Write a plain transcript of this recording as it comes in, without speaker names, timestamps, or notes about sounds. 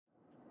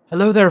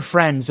Hello there,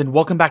 friends, and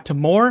welcome back to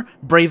more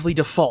Bravely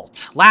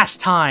Default.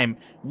 Last time,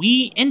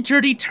 we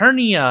entered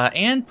Eternia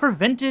and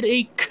prevented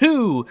a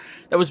coup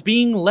that was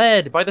being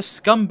led by the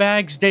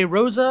scumbags De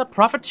Rosa,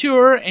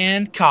 Profiteer,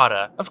 and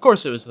Kata. Of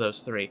course it was those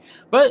three.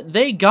 But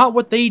they got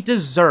what they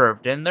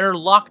deserved, and they're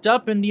locked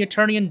up in the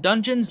Eternian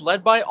dungeons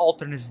led by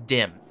Alternus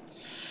Dim.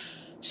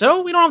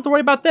 So, we don't have to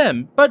worry about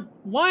them. But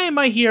why am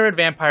I here at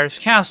Vampire's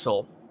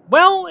Castle?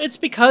 Well, it's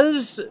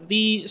because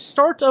the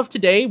start of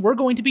today, we're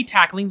going to be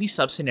tackling the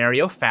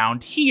sub-scenario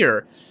found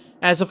here,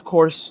 as of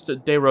course,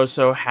 De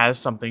Rosa has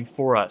something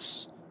for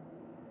us.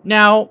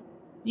 Now,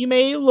 you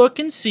may look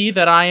and see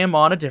that I am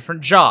on a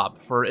different job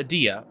for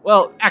Edea.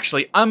 Well,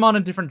 actually, I'm on a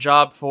different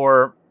job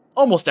for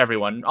almost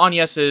everyone.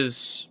 Agnes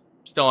is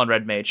still on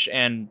Red Mage,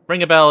 and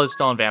Ring a Bell is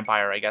still on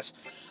Vampire, I guess.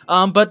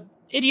 But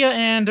Edea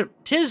and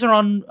Tiz are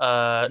on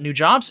new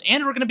jobs,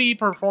 and we're going to be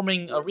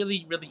performing a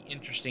really, really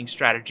interesting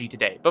strategy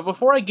today. But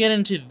before I get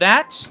into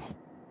that,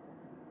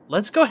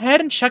 let's go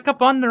ahead and check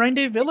up on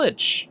Narende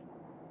Village.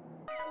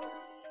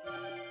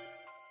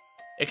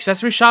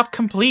 Accessory shop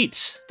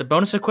complete. The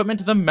bonus equipment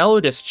to the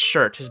Melodist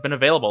shirt has been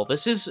available.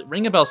 This is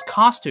Ring a Bell's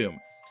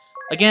costume.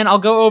 Again, I'll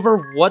go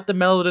over what the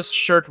Melodist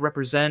shirt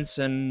represents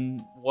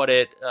and what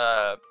it,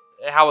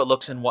 how it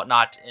looks and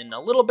whatnot in a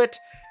little bit.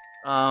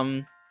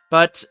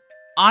 But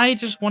I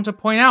just want to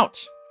point out,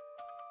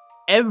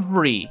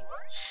 every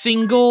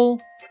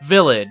single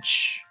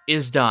village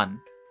is done.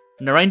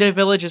 Narende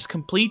Village is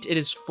complete. It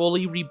is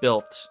fully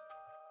rebuilt.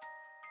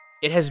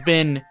 It has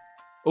been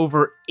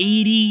over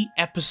 80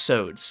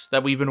 episodes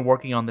that we've been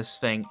working on this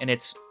thing, and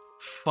it's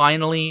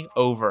finally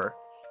over.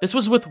 This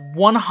was with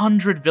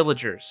 100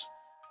 villagers.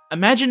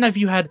 Imagine if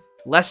you had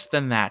less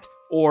than that,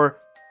 or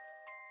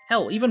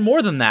hell, even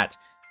more than that.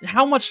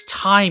 How much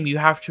time you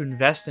have to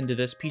invest into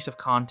this piece of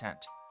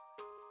content.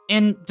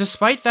 And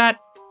despite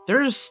that,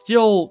 there is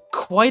still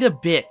quite a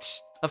bit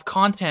of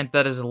content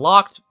that is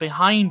locked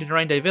behind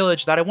Narende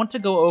Village that I want to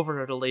go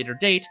over at a later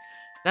date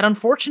that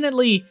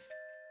unfortunately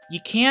you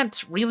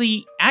can't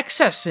really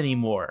access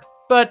anymore.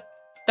 But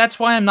that's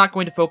why I'm not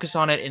going to focus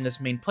on it in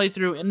this main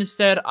playthrough, and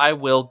instead I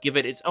will give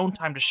it its own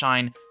time to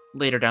shine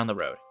later down the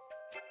road.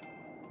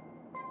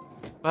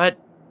 But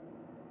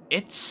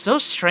it's so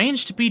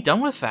strange to be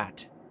done with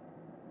that.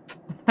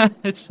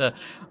 It's a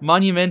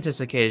monumentous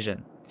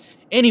occasion.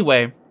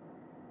 Anyway,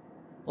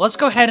 let's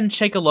go ahead and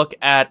take a look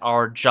at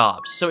our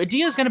jobs. So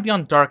Edea is going to be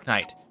on Dark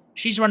Knight.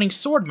 She's running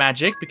sword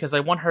magic because I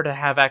want her to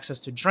have access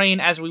to Drain,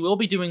 as we will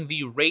be doing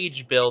the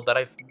rage build that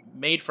I've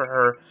made for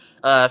her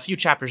a few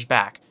chapters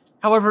back.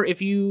 However,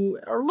 if you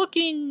are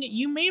looking,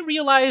 you may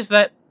realize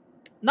that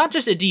not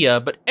just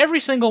Edea, but every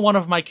single one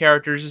of my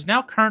characters is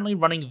now currently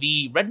running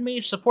the Red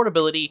Mage support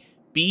ability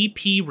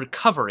BP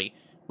Recovery,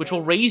 which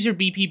will raise your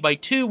BP by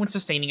 2 when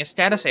sustaining a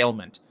status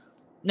ailment.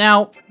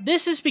 Now,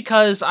 this is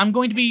because I'm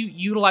going to be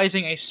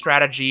utilizing a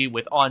strategy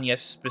with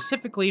Agnes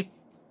specifically,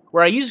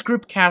 where I use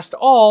Group Cast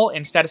All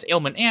and Status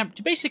Ailment Amp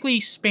to basically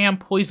spam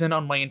poison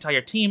on my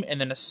entire team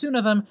and then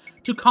Asuna them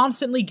to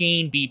constantly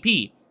gain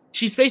BP.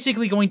 She's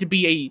basically going to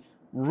be a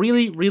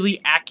really,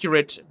 really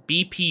accurate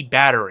BP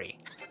battery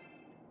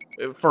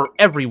for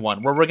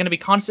everyone, where we're going to be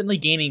constantly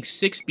gaining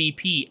 6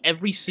 BP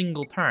every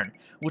single turn,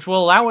 which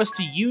will allow us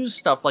to use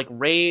stuff like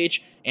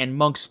Rage and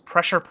Monk's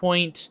Pressure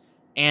Point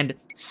and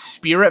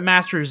Spirit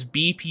Master's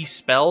BP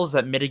spells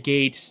that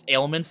mitigate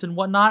ailments and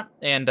whatnot,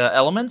 and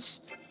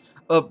elements,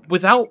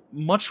 without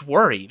much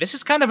worry. This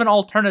is kind of an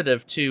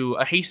alternative to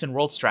a haste and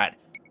world strat.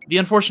 The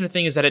unfortunate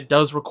thing is that it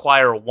does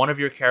require one of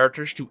your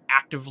characters to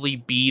actively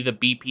be the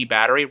BP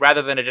battery,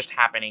 rather than it just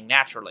happening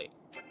naturally.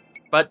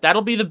 But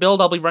that'll be the build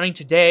I'll be running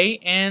today,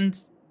 and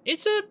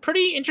it's a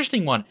pretty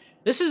interesting one.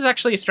 This is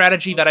actually a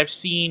strategy that I've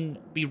seen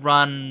be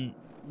run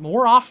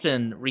more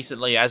often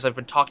recently as I've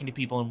been talking to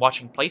people and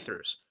watching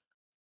playthroughs.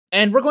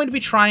 And we're going to be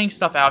trying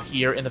stuff out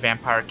here in the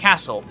Vampire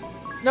Castle.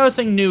 Another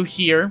thing new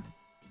here,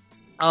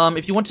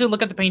 if you want to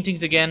look at the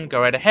paintings again,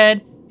 go right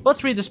ahead.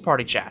 Let's read this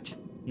party chat.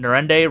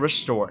 Narende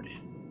restored.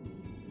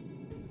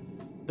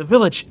 The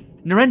village,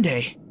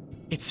 Narende,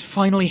 it's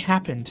finally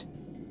happened.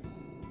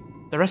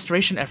 The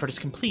restoration effort is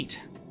complete.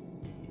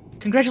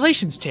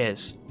 Congratulations,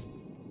 Tiz.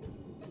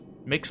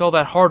 Makes all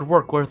that hard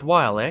work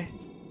worthwhile, eh?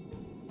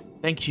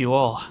 Thank you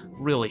all,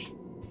 really.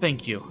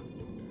 Thank you.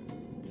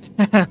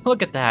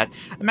 Look at that.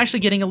 I'm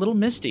actually getting a little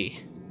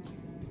misty.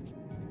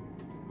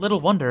 Little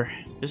wonder,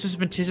 this has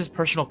been Tiz's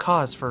personal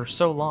cause for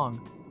so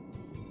long.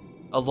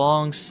 A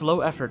long,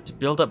 slow effort to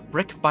build up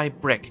brick by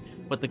brick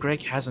what the Grey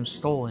Chasm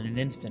stole in an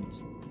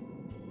instant.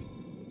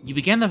 You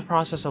began the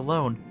process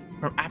alone,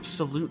 from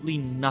absolutely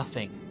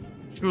nothing.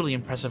 Truly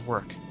impressive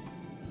work.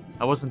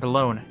 I wasn't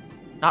alone.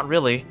 Not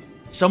really.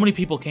 So many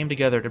people came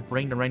together to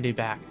bring Narende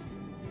back.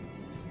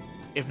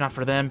 If not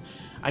for them,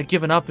 I'd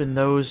given up in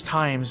those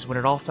times when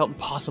it all felt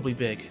impossibly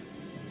big.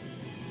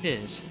 It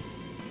is.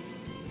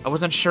 I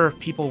wasn't sure if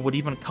people would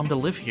even come to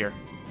live here.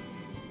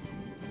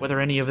 Whether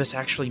any of this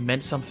actually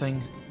meant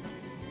something.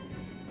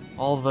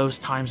 All those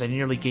times I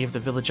nearly gave the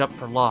village up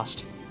for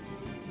lost.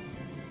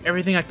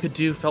 Everything I could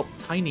do felt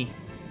tiny,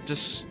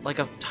 just like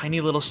a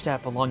tiny little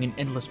step along an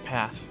endless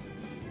path.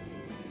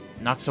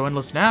 Not so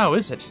endless now,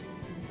 is it?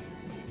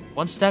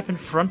 One step in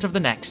front of the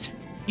next.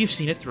 You've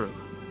seen it through.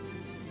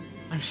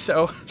 I'm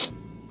so...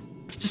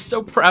 just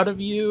so proud of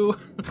you.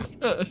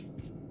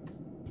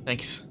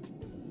 Thanks.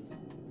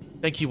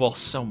 Thank you all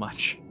so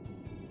much.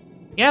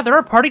 Yeah, there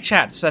are party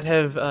chats that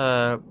have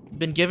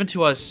been given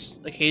to us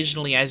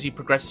occasionally as you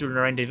progress through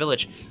Narende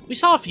Village. We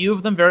saw a few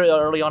of them very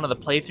early on in the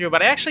playthrough,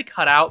 but I actually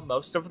cut out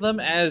most of them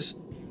as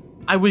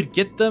I would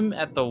get them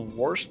at the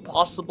worst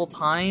possible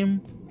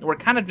time. We're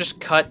kind of just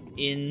cut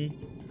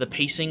in the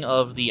pacing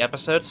of the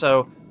episode,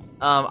 so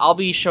I'll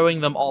be showing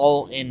them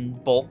all in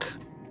bulk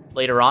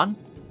later on.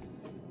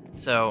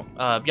 So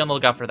be on the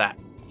lookout for that.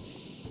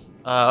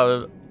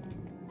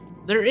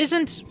 There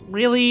isn't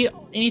really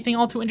anything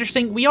all too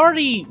interesting. We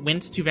already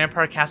went to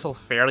Vampire Castle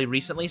fairly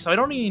recently, so I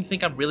don't even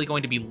think I'm really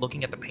going to be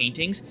looking at the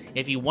paintings.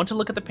 If you want to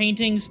look at the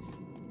paintings,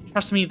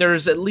 trust me,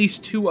 there's at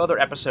least 2 other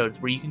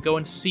episodes where you can go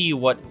and see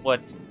what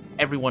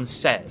everyone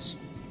says.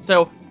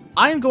 So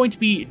I'm going to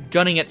be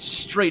gunning it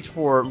straight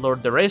for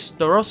Lord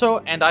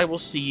Deroso, and I will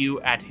see you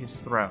at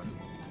his throne.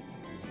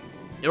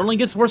 It only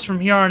gets worse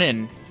from here on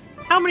in.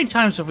 How many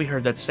times have we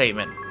heard that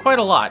statement? Quite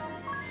a lot.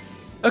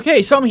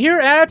 Okay, so I'm here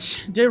at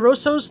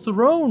Deroso's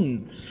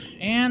throne,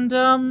 and,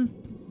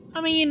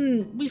 I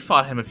mean, we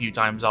fought him a few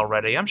times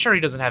already. I'm sure he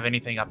doesn't have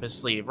anything up his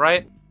sleeve,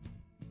 right?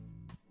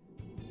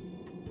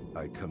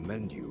 I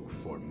commend you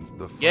for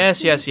the...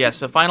 Yes,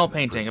 the final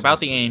painting, about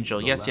the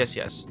angel.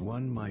 Yes.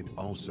 One might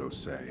also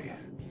say,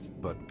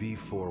 but be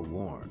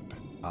forewarned,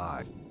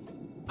 I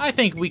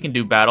think we can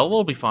do battle.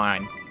 We'll be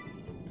fine.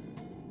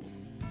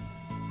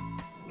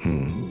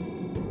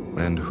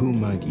 And who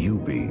might you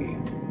be?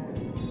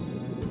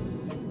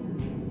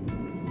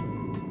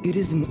 It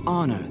is an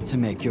honor to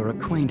make your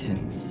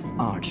acquaintance,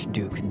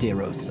 Archduke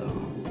Deroso.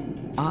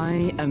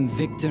 I am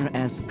Victor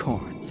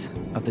Escourt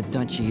of the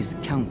Duchy's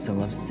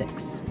Council of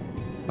Six.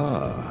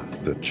 Ah,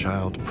 the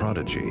child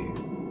prodigy.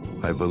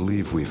 I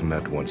believe we've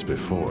met once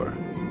before,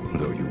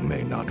 though you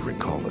may not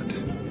recall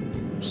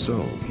it. So,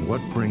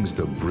 what brings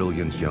the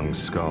brilliant young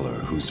scholar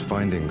whose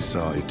findings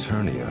saw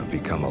Eternia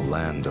become a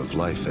land of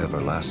life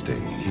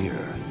everlasting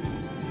here?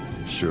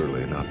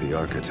 Surely not the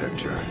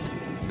architecture.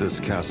 This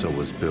castle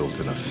was built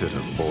in a fit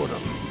of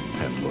boredom,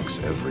 and looks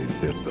every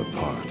bit the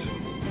part.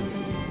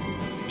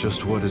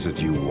 Just what is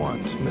it you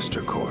want,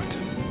 Mr. Court?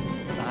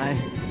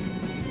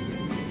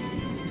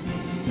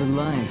 The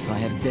life I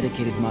have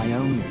dedicated my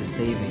own to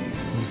saving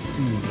will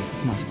soon be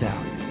snuffed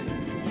out.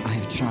 I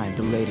have tried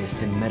the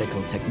latest in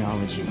medical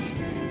technology,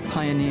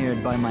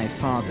 pioneered by my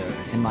father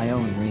in my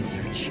own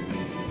research.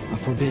 A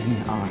forbidden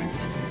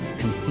art,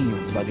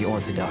 concealed by the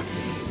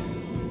Orthodoxy.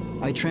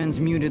 I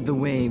transmuted the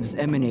waves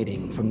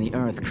emanating from the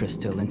Earth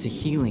Crystal into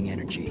healing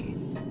energy.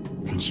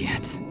 And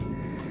yet...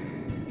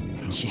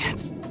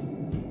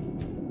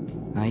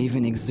 I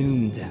even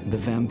exhumed the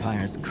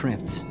vampire's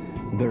crypt,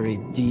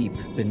 buried deep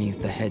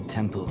beneath the head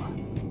temple.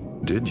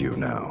 Did you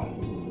now?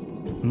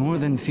 More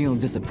than feel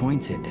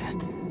disappointed,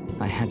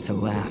 I had to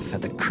laugh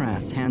at the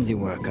crass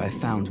handiwork I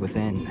found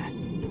within.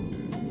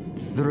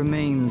 The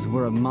remains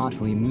were a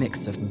motley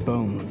mix of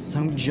bones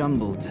so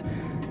jumbled,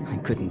 I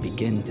couldn't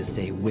begin to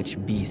say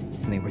which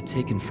beasts they were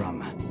taken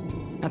from.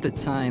 At the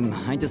time,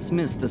 I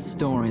dismissed the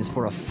stories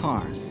for a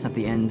farce at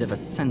the end of a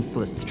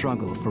senseless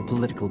struggle for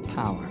political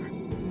power.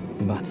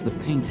 But the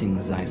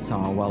paintings I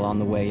saw while on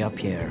the way up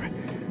here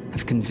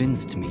have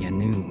convinced me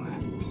anew.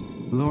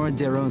 Lord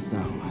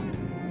Deroso,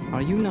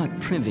 are you not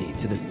privy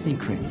to the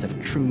secret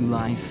of true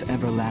life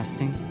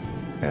everlasting?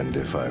 And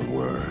if I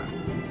were,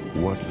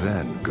 what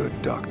then,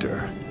 good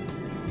doctor?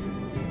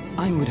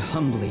 I would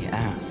humbly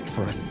ask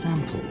for a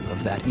sample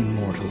of that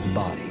immortal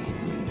body.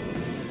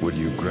 Would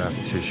you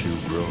graft tissue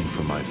grown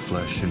from my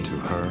flesh into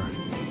her?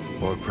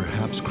 Or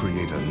perhaps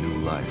create a new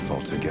life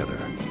altogether?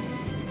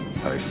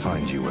 I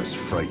find you as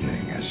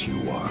frightening as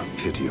you are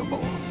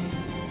pitiable.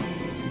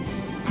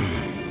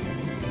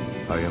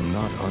 I am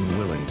not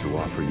unwilling to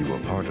offer you a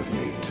part of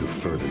me to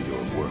further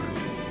your work.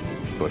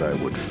 But I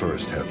would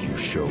first have you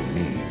show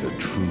me the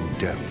true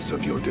depths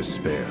of your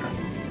despair.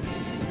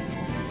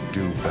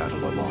 Do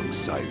battle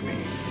alongside me.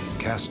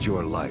 Cast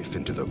your life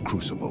into the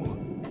crucible.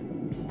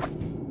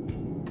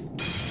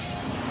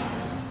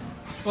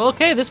 Well,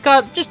 okay, this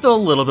got just a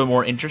little bit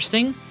more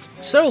interesting.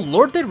 So,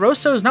 Lord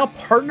Deroso is now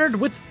partnered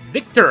with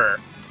Victor,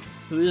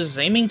 who is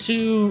aiming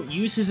to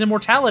use his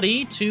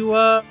immortality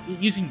to,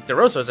 using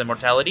Deroso's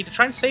immortality to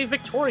try and save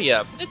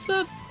Victoria. It's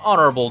an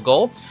honorable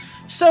goal.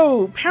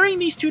 So, pairing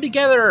these two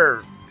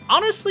together,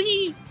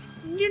 honestly,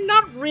 you're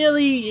not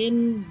really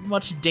in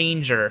much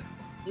danger.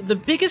 The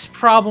biggest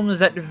problem is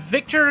that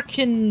Victor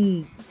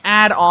can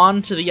add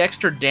on to the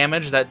extra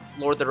damage that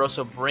Lord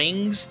Deroso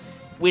brings,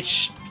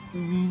 which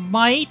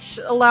might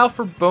allow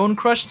for Bone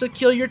Crush to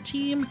kill your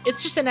team.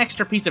 It's just an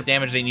extra piece of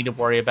damage they need to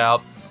worry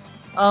about.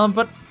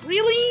 But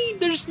really,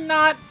 there's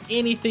not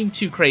anything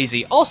too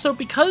crazy. Also,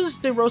 because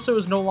Deroso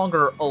is no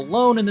longer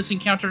alone in this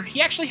encounter,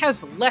 he actually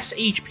has less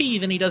HP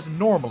than he does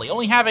normally,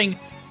 only having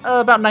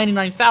about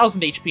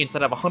 99,000 HP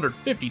instead of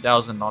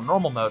 150,000 on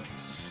normal mode.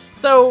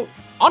 So,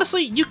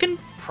 honestly, you can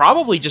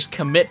probably just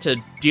commit to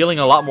dealing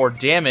a lot more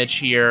damage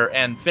here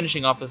and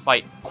finishing off the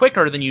fight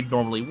quicker than you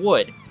normally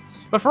would.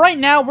 But for right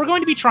now, we're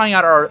going to be trying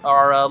out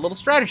our little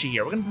strategy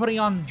here. We're going to be putting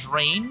on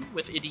Drain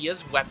with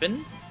Idia's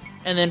weapon.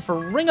 And then for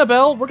Ring a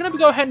Bell, we're going to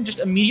go ahead and just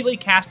immediately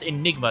cast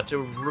Enigma to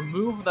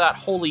remove that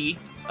holy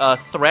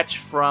threat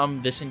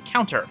from this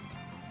encounter.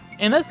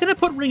 And that's going to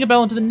put Ring a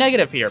Bell into the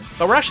negative here.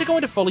 But we're actually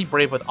going to fully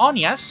Brave with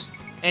Agnes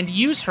and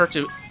use her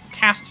to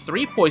cast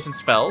 3 poison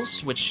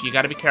spells, which you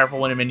got to be careful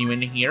when you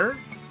in here,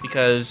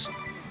 because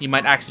you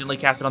might accidentally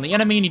cast it on the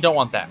enemy, and you don't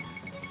want that.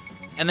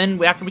 And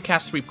then after we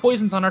cast 3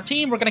 poisons on our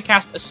team, we're going to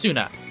cast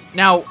Asuna.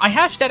 Now, I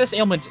have Status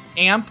Ailment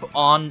Amp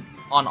on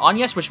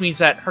Agnes, which means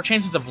that her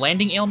chances of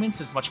landing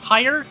ailments is much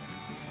higher,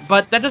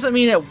 but that doesn't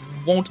mean it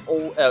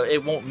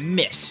won't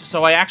miss,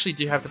 so I actually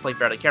do have to play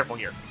fairly careful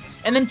here.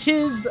 And then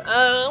Tiz,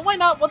 why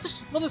not? We'll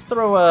just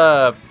throw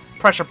a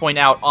pressure point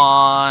out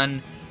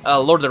on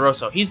Lord of the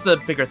Rosso. He's the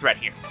bigger threat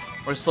here.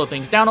 We're going to slow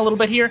things down a little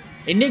bit here.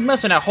 Enigma,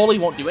 so now Holy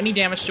won't do any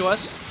damage to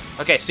us.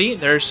 Okay, see?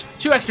 There's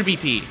 2 extra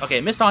BP.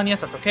 Okay, missed Agnes,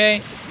 that's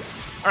okay.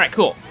 Alright,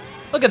 cool.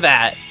 Look at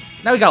that.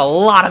 Now we got a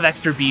lot of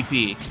extra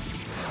BP.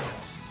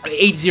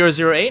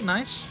 8008,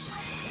 nice.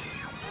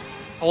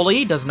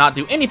 Holy does not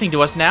do anything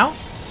to us now.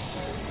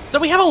 So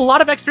we have a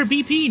lot of extra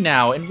BP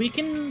now, and we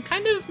can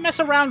kind of mess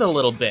around a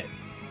little bit.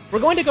 We're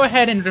going to go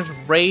ahead and just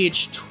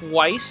Rage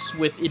twice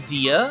with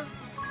Idia,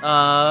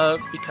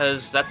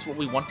 because that's what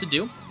we want to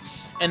do.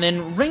 And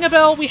then Ring a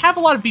Bell, we have a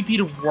lot of BP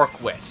to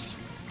work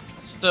with.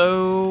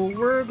 So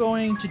we're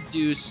going to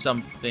do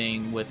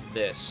something with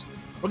this.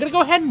 We're going to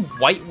go ahead and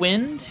White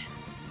Wind.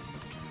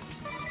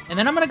 And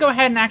then I'm going to go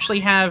ahead and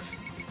actually have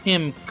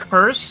him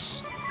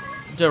curse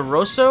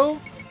DeRosso.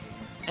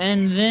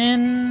 And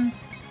then...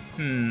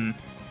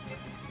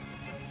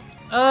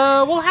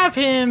 we'll have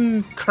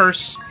him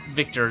curse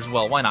Victor as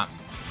well. Why not?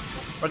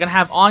 We're going to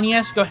have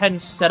Agnes go ahead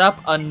and set up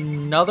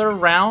another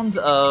round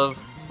of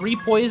 3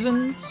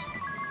 poisons.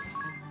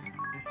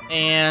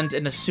 And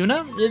an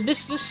Asuna. This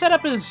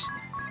setup is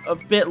a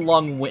bit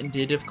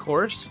long-winded, of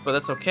course, but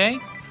that's okay.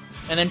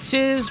 And then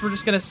Tiz, we're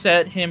just going to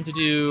set him to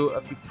do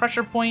a few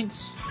pressure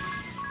points.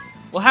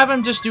 We'll have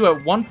him just do a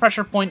 1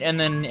 pressure point and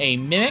then a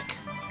Mimic.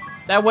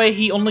 That way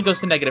he only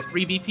goes to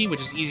 -3 BP, which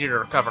is easier to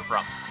recover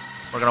from.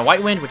 We're going to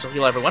White Wind, which will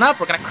heal everyone up.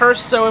 We're going to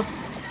Curse, so if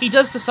he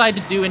does decide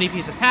to do any of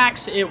his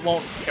attacks, it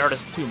won't hurt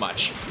us too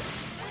much.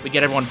 We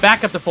get everyone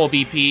back up to full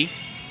BP.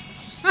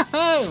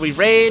 We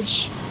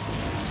Rage.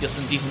 Deal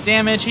some decent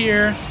damage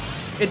here.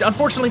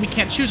 Unfortunately, we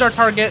can't choose our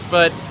target,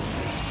 but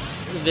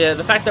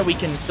the fact that we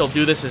can still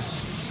do this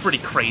is pretty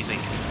crazy.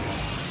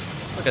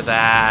 Look at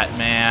that,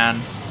 man.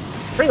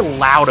 Very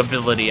loud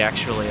ability,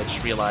 actually, I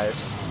just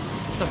realized.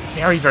 It's a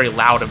very, very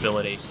loud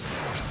ability.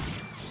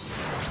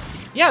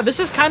 Yeah, this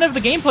is kind of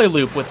the gameplay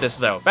loop with this,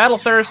 though. Battle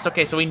Thirst,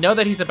 okay, so we know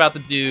that he's about to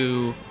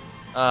do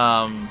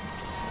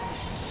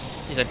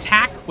his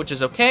attack, which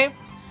is okay.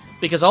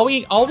 Because all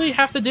we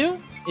have to do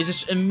is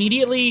just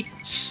immediately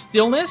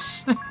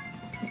Stillness,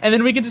 and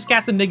then we can just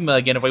cast Enigma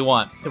again if we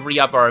want to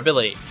re-up our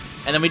ability.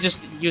 And then we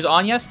just use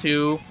Agnes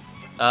to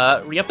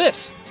re-up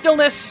this.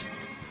 Stillness!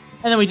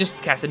 And then we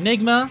just cast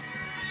Enigma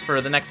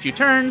for the next few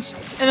turns,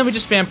 and then we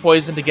just spam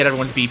Poison to get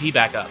everyone's BP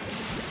back up.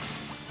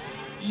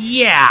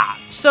 Yeah,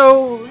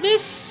 so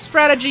this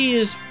strategy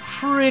is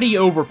pretty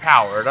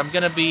overpowered. I'm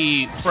gonna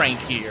be frank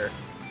here.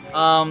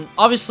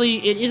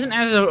 Obviously, it isn't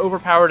as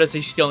overpowered as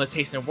a Stillness,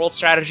 Haste, and World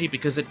strategy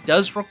because it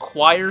does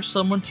require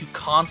someone to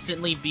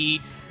constantly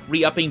be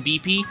re-upping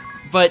BP,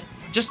 but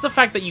just the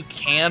fact that you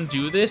can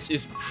do this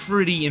is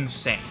pretty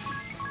insane.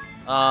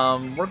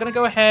 We're gonna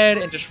go ahead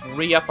and just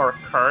re-up our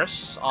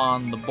Curse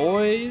on the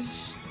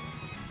boys.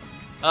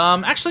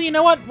 Actually, you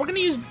know what? We're gonna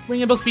use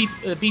Ring a Bell's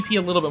BP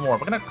a little bit more.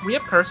 We're gonna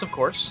re-up Curse, of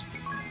course.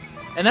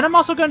 And then I'm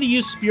also going to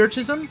use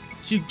Spiritism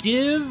to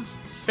give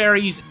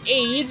Fairy's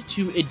Aid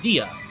to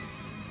Idia.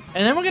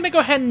 And then we're gonna go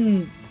ahead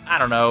and, I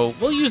don't know,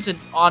 we'll use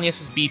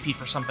Agnes's BP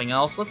for something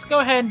else. Let's go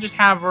ahead and just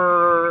have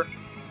her,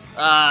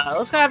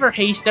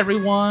 haste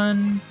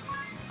everyone.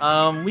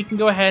 We can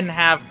go ahead and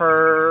have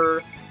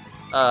her,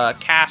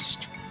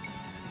 cast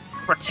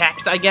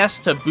Protect, I guess,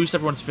 to boost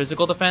everyone's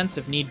physical defense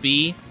if need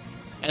be.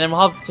 And then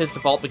we'll have Tiz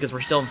default because we're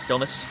still in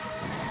Stillness.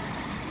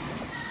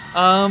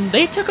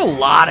 They took a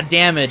lot of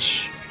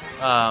damage,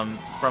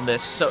 from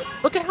this. So,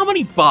 look at how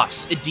many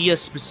buffs Idia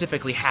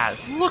specifically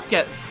has. Look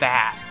at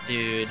that,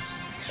 dude.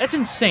 That's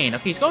insane.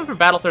 Okay, he's going for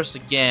Battle Thirst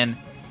again.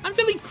 I'm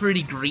feeling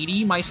pretty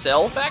greedy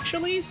myself,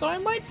 actually, so I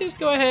might just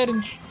go ahead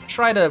and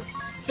try to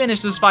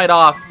finish this fight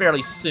off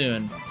fairly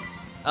soon.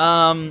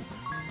 I'll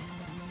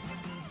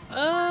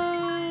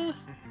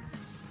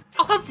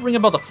have Ring a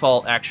Bell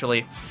default,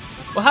 actually.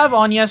 We'll have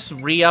Agnes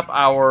re-up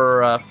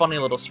our funny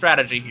little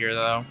strategy here,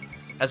 though,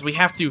 as we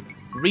have to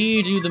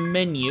redo the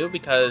menu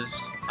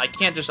because I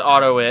can't just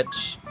auto it,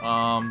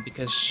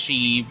 because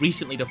she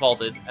recently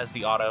defaulted as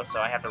the auto,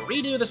 so I have to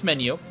redo this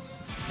menu.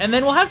 And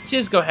then we'll have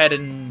Tiz go ahead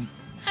and...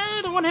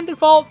 I don't want him to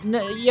default. Nah,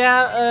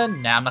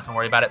 I'm not gonna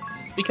worry about it.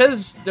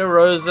 Because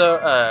Lord of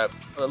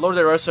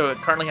the Rosso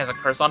currently has a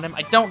curse on him,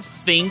 I don't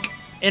think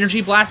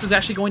energy blast is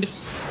actually going to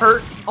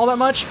hurt all that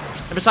much.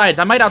 And besides,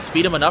 I might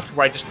outspeed him enough to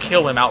where I just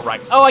kill him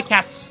outright. Oh, I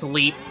cast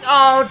Sleep.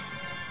 Oh,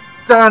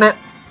 darn it.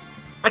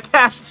 I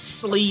cast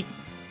Sleep.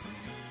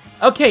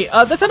 Okay,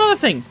 that's another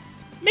thing.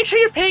 Make sure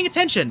you're paying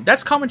attention.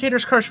 That's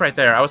commentator's curse right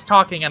there. I was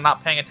talking and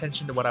not paying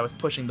attention to what I was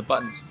pushing the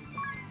buttons.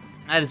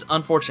 That is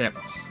unfortunate.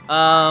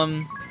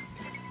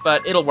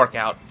 But it'll work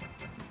out.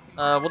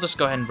 We'll just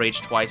go ahead and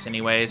rage twice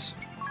anyways.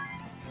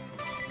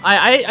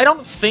 I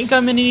don't think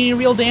I'm in any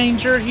real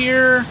danger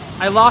here.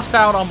 I lost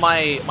out on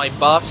my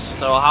buffs,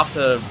 so I'll have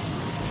to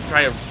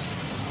try to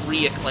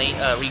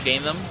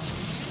regain them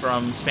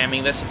from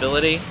spamming this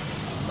ability.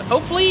 But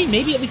hopefully,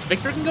 maybe at least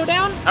Victor can go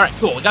down? Alright,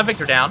 cool. We got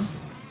Victor down.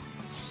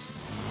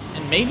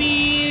 And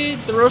maybe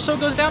DeRosso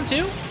goes down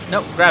too?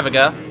 Nope,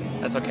 Graviga.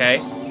 That's okay.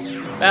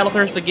 Battle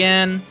Thirst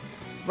again.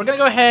 We're gonna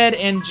go ahead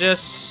and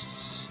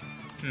just...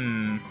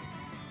 yeah,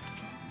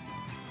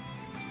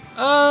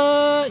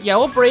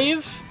 we'll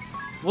Brave.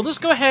 We'll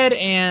just go ahead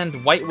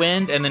and White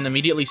Wind and then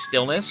immediately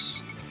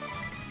Stillness.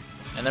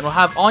 And then we'll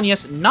have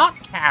Agnes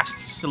not cast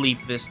Sleep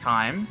this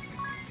time.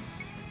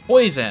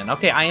 Poison.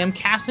 Okay, I am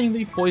casting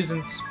the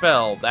Poison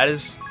spell. That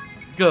is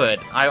good.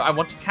 I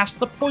want to cast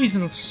the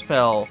Poison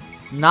spell,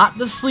 not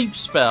the Sleep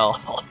spell.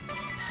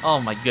 Oh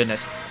my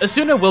goodness.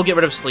 Asuna will get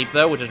rid of Sleep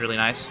though, which is really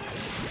nice.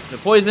 The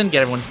Poison,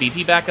 get everyone's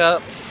BP back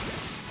up.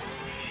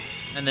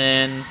 And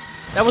then,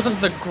 that wasn't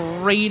the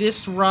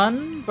greatest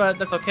run, but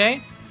that's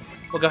okay.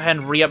 We'll go ahead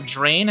and re-up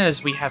Drain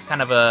as we have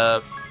kind of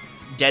a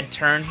dead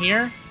turn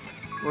here.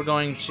 We're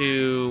going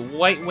to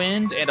White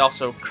Wind and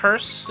also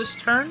Curse this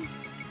turn.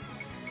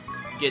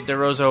 Get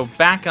DeRosso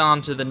back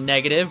onto the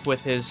negative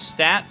with his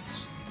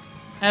stats.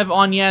 Have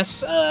Agnes,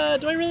 do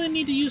I really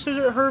need to use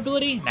her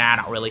ability? Nah,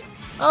 not really.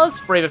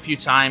 Let's Brave a few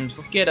times.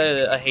 Let's get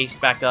a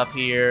Haste back up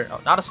here. Oh,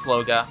 not a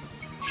Sloga.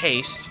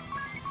 Haste.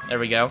 There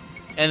we go.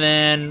 And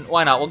then,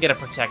 why not? We'll get a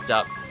Protect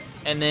up.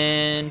 And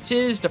then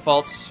Tiz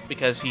defaults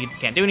because he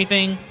can't do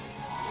anything.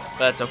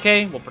 But that's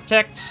okay. We'll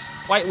Protect.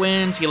 White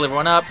Wind, heal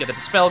everyone up, get the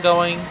Dispel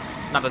going.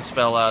 Not the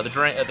Dispel, the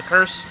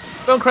Curse.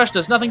 Bone Crush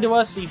does nothing to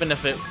us, even if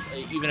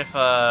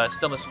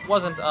Stillness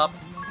wasn't up.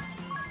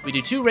 We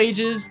do 2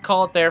 Rages,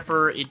 call it there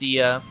for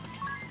Idea.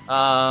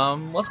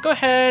 Let's go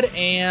ahead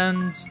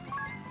and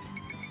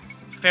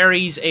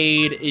Fairies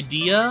Aid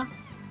Idea.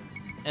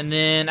 And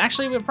then,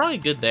 actually, we're probably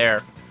good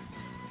there.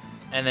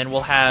 And then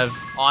we'll have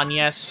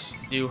Agnes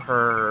do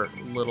her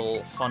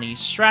little funny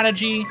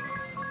strategy.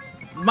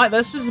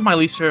 This is my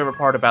least favorite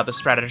part about the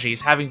strategy,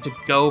 is having to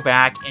go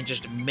back and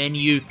just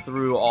menu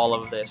through all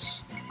of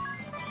this.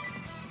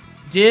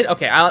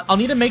 Okay, I'll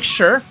need to make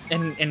sure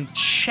and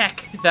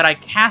check that I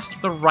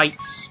cast the right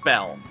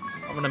spell.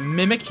 I'm gonna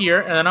mimic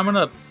here, and then I'm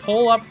gonna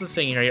pull up the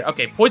thing here.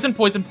 Okay, Poison,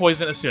 Poison,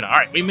 Poison, Asuna. All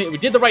right, we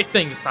did the right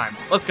thing this time.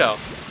 Let's go.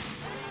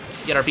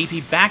 Get our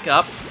BP back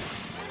up.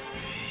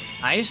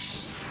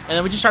 Nice. And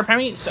then we just start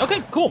parrying.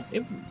 Okay, cool.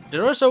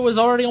 DeRosso was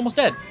already almost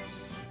dead.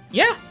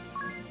 Yeah.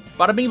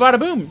 Bada bing, bada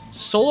boom.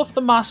 Soul of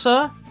the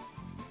Masa,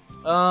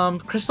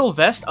 Crystal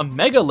Vest, a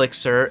Mega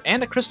Elixir,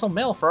 and a Crystal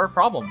Mail for our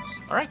problems.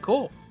 All right,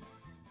 cool.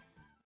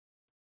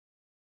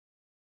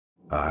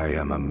 I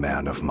am a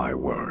man of my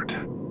word.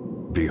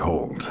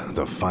 Behold,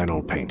 the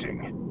final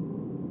painting.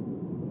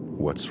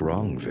 What's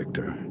wrong,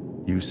 Victor?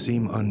 You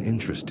seem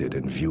uninterested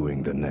in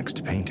viewing the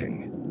next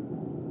painting.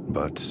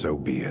 But so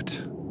be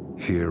it.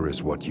 Here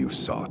is what you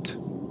sought.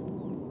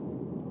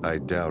 I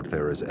doubt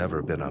there has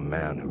ever been a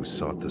man who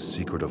sought the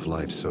secret of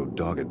life so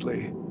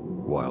doggedly,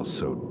 while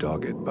so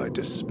dogged by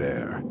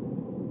despair.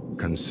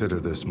 Consider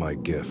this my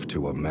gift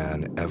to a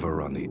man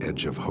ever on the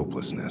edge of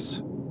hopelessness,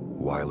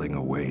 whiling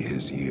away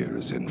his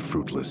years in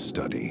fruitless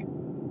study.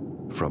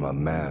 From a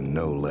man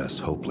no less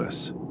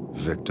hopeless,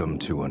 victim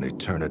to an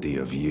eternity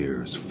of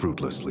years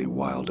fruitlessly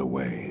whiled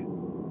away.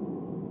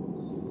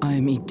 I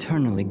am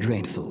eternally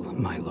grateful,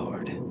 my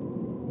lord.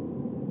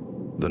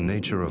 The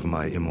nature of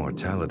my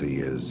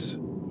immortality is,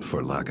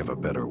 for lack of a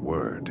better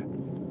word,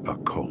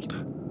 occult.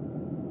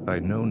 I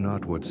know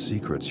not what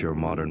secrets your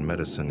modern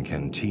medicine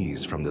can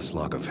tease from this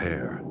lock of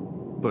hair,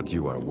 but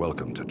you are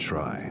welcome to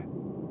try.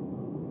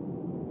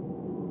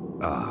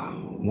 Ah,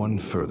 one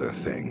further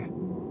thing.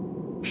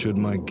 Should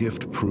my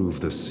gift prove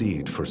the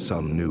seed for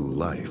some new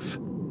life,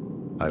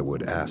 I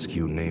would ask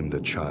you name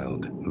the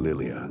child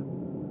Lilia.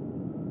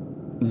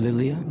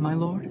 Lilia, my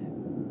lord?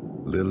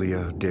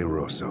 Lilia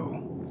DeRosso.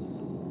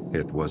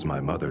 It was my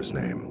mother's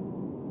name.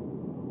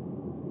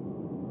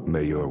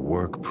 May your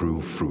work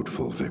prove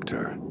fruitful,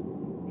 Victor.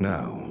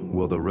 Now,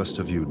 will the rest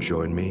of you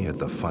join me at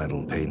the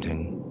final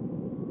painting?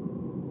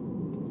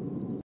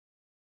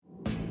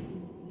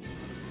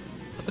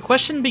 But the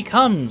question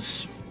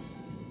becomes,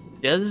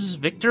 does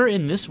Victor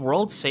in this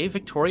world save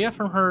Victoria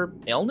from her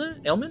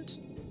ailment?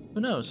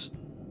 Who knows?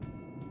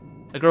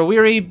 I grow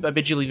weary, I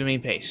bid you leave me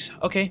in pace.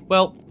 Okay,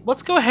 well,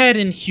 let's go ahead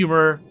and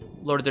humor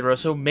Lord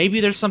DeRosso. Maybe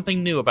there's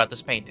something new about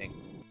this painting.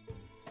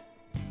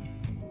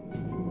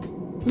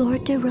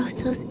 Lord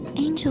DeRosso's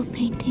angel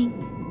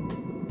painting.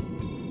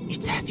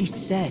 It's as he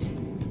said.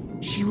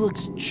 She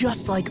looks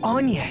just like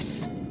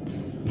Agnes.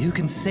 You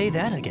can say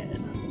that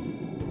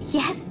again.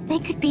 Yes, they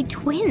could be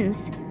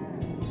twins.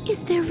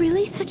 Is there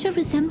really such a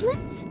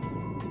resemblance?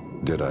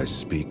 Did I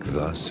speak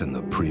thus in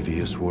the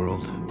previous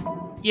world?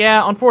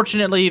 Yeah,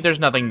 unfortunately, there's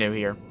nothing new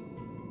here.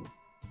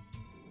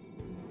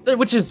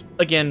 Which is,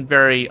 again,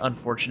 very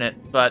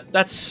unfortunate, but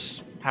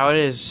that's how it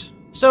is.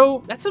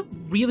 So, that's a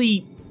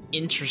really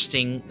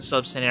interesting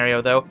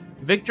sub-scenario, though.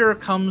 Victor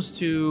comes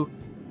to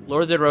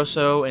Lord De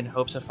Rosso in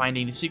hopes of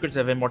finding the secrets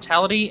of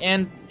immortality,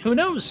 and who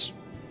knows?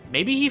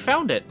 Maybe he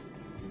found it.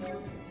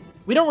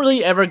 We don't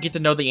really ever get to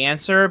know the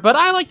answer, but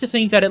I like to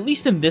think that at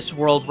least in this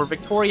world, where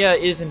Victoria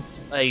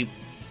isn't a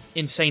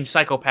insane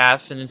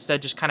psychopath and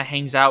instead just kind of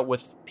hangs out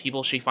with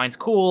people she finds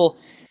cool,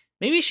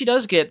 maybe she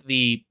does get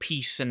the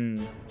peace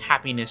and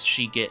happiness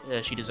she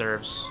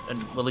deserves,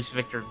 and at least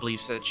Victor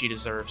believes that she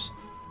deserves.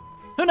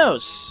 Who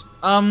knows?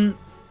 I'm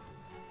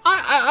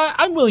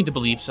willing to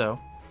believe so.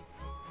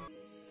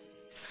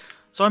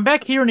 So I'm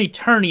back here in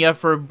Eternia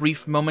for a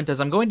brief moment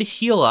as I'm going to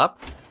heal up,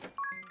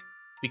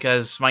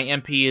 because my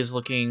MP is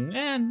looking,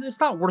 it's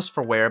not worse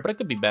for wear, but it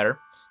could be better.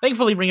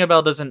 Thankfully,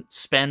 Ringabel doesn't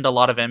spend a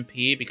lot of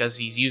MP because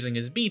he's using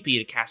his BP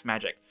to cast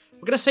magic. We're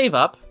going to save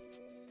up,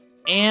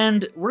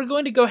 and we're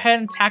going to go ahead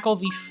and tackle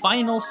the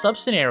final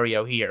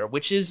sub-scenario here,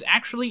 which is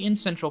actually in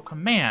Central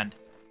Command.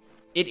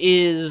 It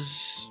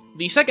is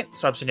the second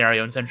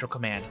sub-scenario in Central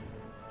Command.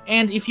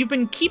 And if you've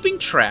been keeping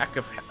track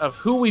of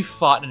who we've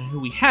fought and who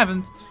we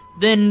haven't,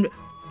 then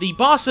the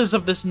bosses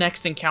of this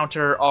next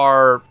encounter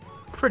are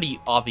pretty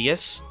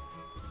obvious.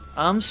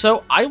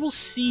 So I will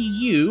see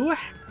you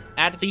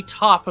at the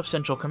top of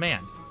Central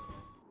Command.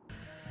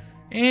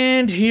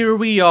 And here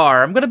we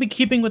are. I'm going to be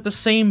keeping with the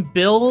same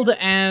build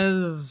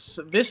as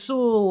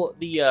Vissel,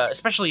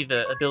 especially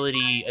the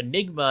ability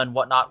Enigma and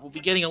whatnot, will be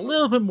getting a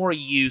little bit more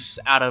use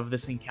out of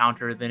this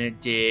encounter than it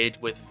did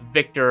with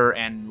Victor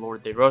and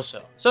Lord De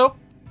Rosso. So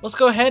let's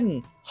go ahead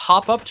and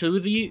hop up to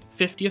the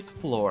 50th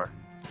floor.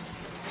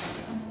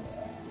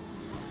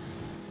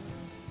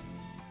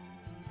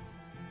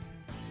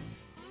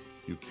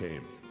 You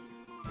came,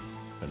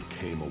 and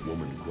came a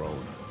woman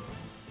grown.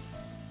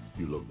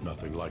 You look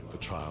nothing like the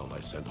child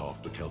I sent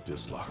off to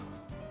Keltisla.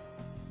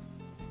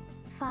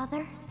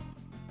 Father?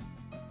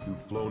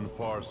 You've flown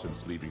far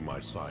since leaving my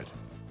side,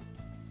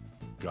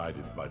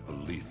 guided by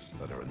beliefs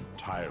that are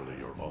entirely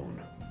your own.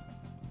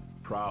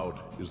 Proud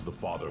is the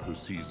father who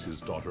sees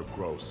his daughter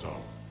grow so.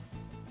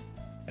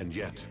 And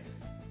yet,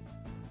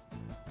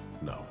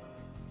 no.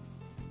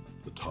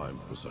 The time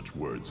for such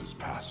words is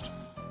past.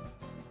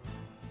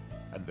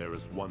 And there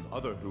is one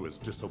other who has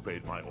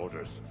disobeyed my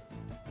orders.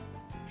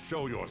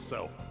 Show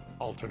yourself,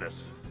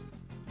 Alternus.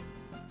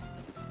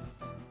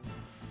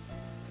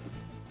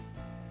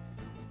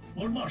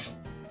 Lord Marshal.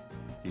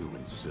 You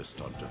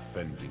insist on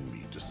defending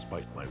me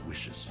despite my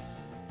wishes.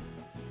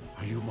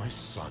 Are you my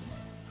son,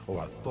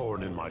 or a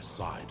thorn in my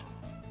side?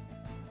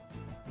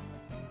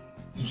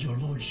 Your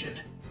Lordship,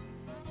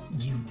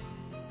 you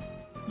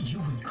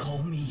would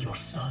call me your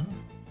son?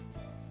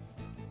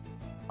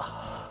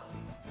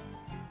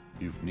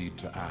 You need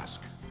to ask,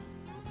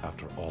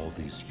 after all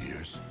these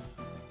years.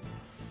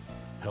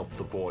 Help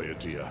the boy,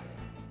 Adia.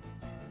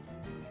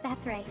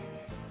 That's right.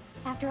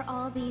 After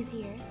all these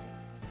years.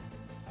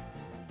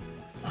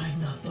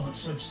 I've not thought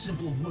such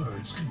simple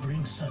words could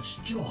bring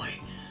such joy.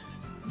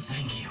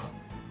 Thank you.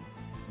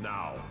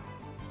 Now,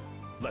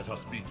 let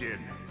us begin.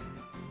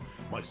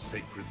 My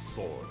sacred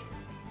sword,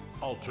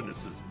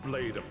 Alternus's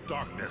blade of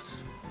darkness.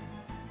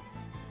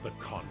 The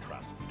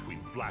contrast between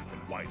black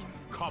and white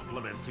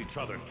complements each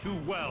other too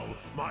well,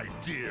 my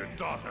dear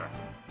daughter.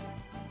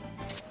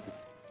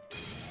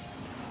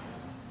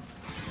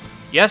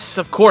 Yes,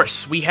 of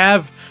course, we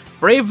have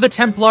Brave the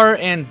Templar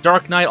and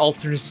Dark Knight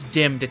Alternus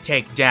Dim to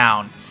take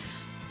down.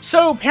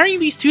 So,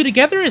 pairing these two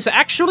together is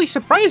actually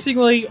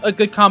surprisingly a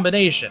good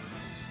combination.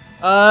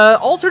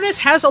 Alternus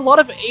has a lot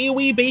of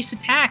AoE-based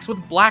attacks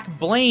with Black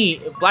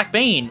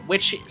Bane,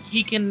 which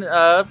he can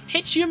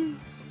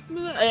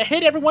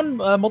hit everyone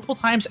multiple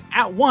times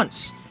at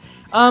once.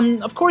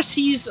 Of course,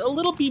 he's a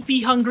little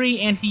BP hungry,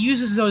 and he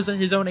uses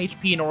his own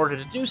HP in order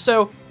to do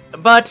so,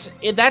 but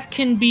that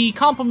can be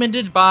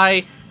complemented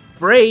by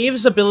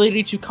Brave's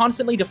ability to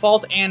constantly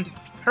default and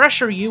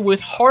pressure you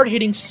with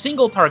hard-hitting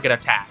single-target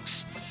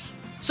attacks.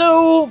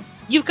 So,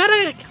 you've got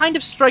to kind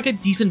of strike a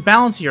decent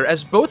balance here,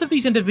 as both of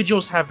these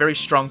individuals have very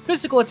strong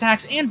physical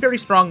attacks and very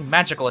strong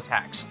magical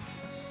attacks.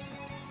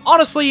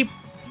 Honestly,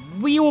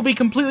 we will be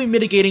completely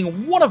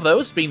mitigating one of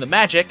those, being the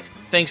magic,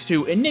 thanks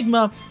to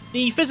Enigma.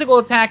 The physical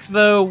attacks,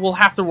 though, we'll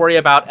have to worry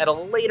about at a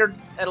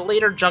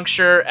later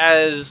juncture,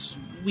 as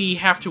we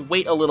have to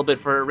wait a little bit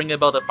for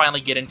Ringabel to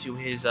finally get into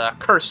his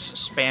curse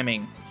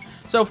spamming.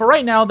 So for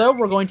right now, though,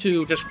 we're going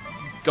to just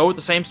go with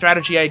the same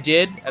strategy I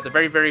did at the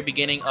very, very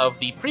beginning of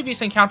the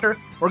previous encounter.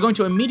 We're going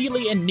to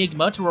immediately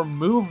Enigma to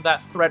remove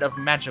that threat of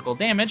magical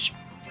damage.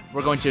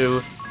 We're going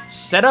to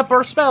set up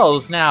our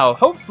spells. Now,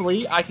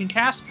 hopefully, I can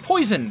cast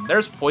Poison.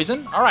 There's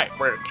Poison. All right,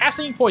 we're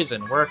casting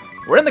Poison. We're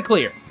in the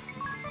clear.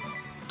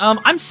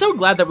 I'm so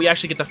glad that we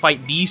actually get to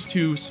fight these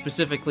two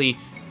specifically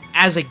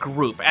as a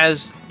group,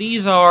 as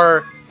these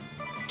are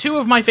two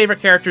of my favorite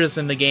characters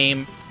in the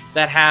game,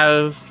 that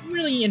have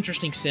really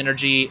interesting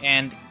synergy,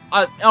 and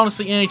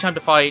honestly, any time to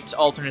fight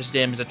Alternus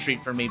Dim is a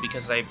treat for me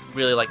because I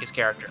really like his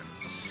character.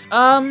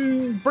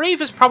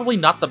 Brave is probably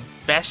not the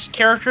best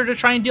character to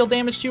try and deal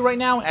damage to right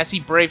now, as he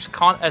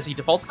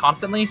defaults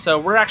constantly, so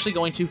we're actually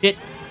going to hit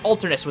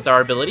Alternus with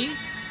our ability,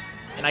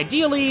 and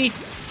ideally,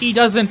 he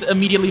doesn't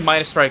immediately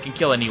Minus Strike and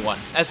kill anyone,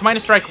 as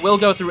Minus Strike will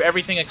go through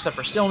everything except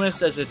for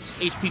Stillness, as it's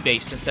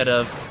HP-based instead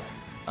of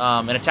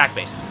an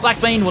attack-based.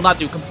 Blackbane will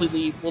do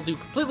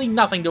completely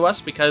nothing to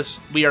us because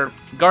we are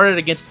guarded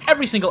against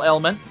every single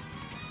element,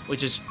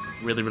 which is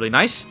really, really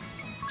nice.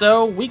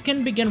 So we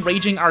can begin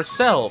raging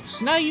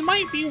ourselves. Now you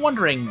might be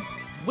wondering,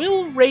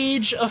 will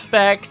rage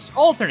affect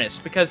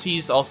Alternus because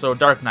he's also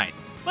Dark Knight?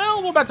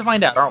 Well, we're about to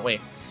find out, aren't we?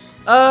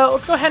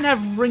 Let's go ahead and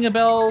have Ring a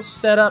Bell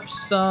set up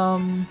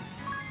some...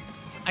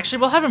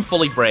 Actually, we'll have him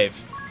fully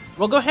brave.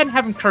 We'll go ahead and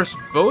have him curse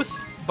both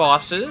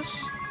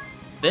bosses.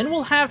 Then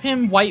we'll have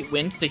him White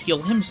Wind to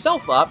heal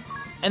himself up.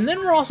 And then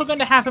we're also going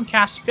to have him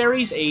cast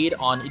Fairy's Aid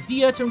on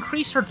Edea to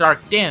increase her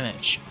dark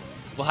damage.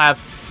 We'll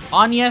have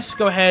Agnes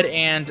go ahead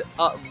and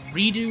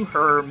redo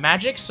her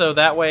magic, so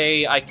that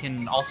way I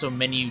can also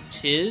menu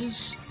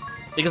Tiz.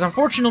 Because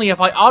unfortunately, if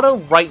I auto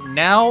right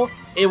now,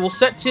 it will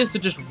set Tiz to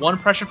just one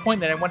pressure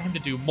point, and I want him to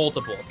do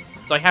multiple.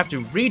 So I have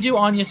to redo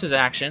Agnes's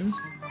actions,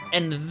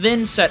 and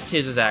then set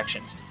Tiz's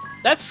actions.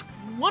 That's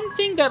one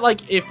thing that,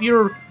 like,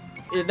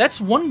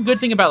 that's one good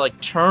thing about, like,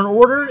 turn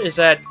order, is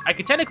that I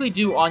could technically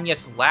do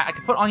Agnes I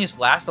could put Agnes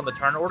last on the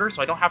turn order,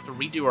 so I don't have to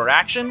redo her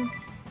action,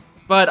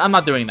 but I'm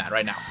not doing that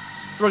right now.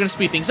 We're going to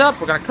speed things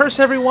up, we're going to curse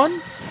everyone,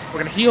 we're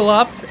going to heal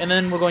up, and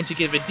then we're going to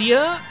give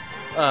Edea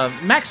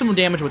maximum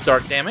damage with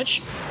dark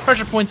damage.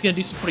 Pressure Point's going to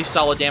do some pretty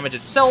solid damage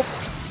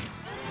itself.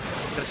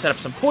 We're going to set up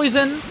some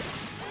poison,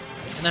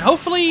 and then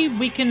hopefully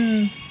we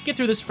can get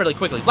through this fairly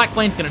quickly.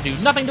 Blackbane's going to do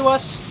nothing to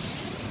us.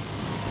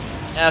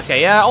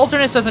 Okay, yeah,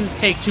 Alternus doesn't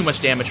take too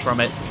much damage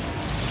from it.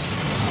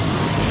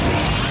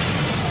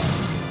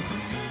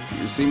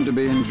 You seem to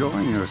be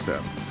enjoying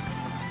yourselves.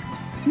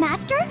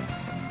 Master?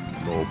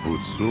 No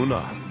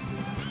Butsuna.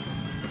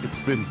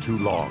 It's been too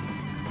long.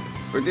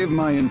 Forgive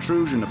my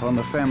intrusion upon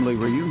the family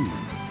reunion.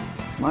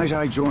 Might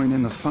I join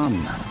in the fun,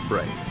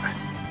 Brave?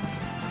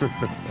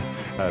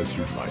 As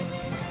you like.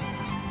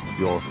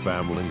 Your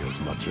family as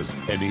much as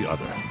any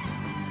other.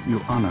 You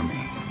honor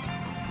me.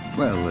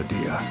 Well,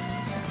 Edea,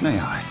 may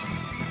I?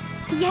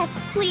 Yes,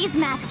 please,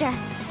 Master.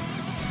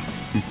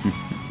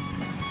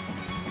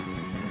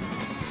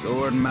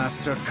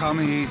 Swordmaster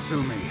Kami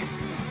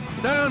Izumi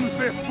stands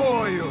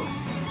before you.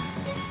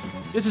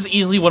 This is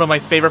easily one of my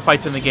favorite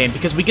fights in the game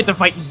because we get to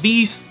fight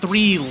these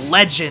three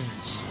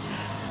legends.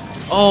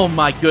 Oh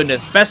my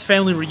goodness, best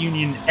family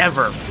reunion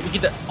ever. We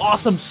get the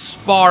awesome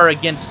spar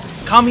against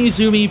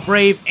Kami-Izumi,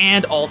 Brave,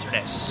 and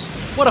Alternus.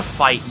 What a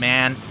fight,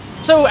 man.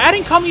 So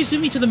adding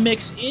Kami-Izumi to the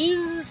mix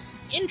is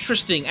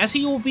interesting, as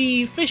he will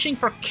be fishing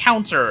for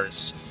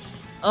counters.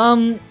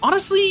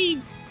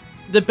 Honestly,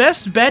 the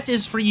best bet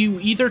is for you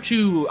either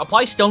to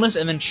apply Stillness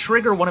and then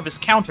trigger one of his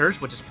counters,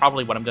 which is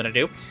probably what I'm going to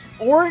do,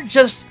 or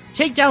just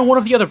take down one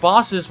of the other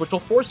bosses, which will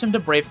force him to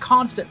Brave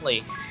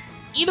constantly.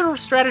 Either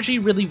strategy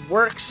really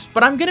works,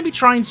 but I'm going to be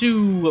trying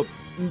to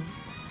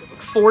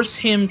force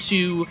him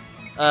to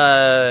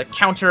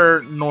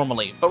counter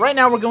normally. But right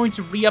now we're going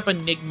to re-up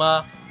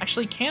Enigma.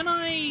 Actually, can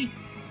I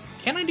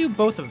do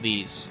both of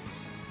these?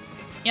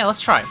 Yeah,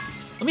 let's try.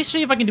 Let me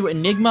see if I can do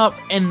Enigma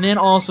and then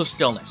also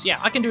Stillness. Yeah,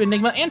 I can do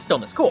Enigma and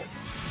Stillness. Cool.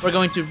 We're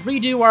going to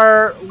redo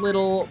our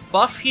little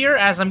buff here,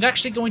 as I'm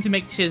actually going to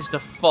make Tiz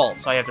default.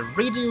 So I have to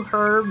redo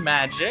her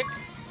magic.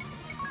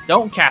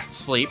 Don't cast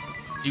Sleep.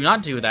 Do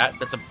not do that.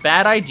 That's a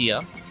bad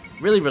idea.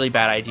 Really, really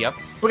bad idea.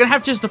 We're going to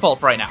have Tiz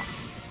default right now.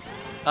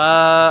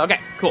 Okay,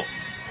 cool.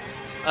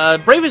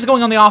 Brave is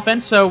going on the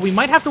offense, so we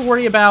might have to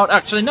worry about...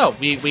 Actually, no.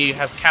 We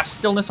have cast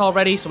Stillness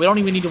already, so we don't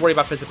even need to worry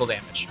about physical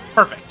damage.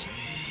 Perfect.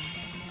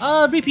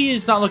 BP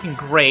is not looking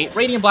great.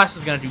 Radiant Blast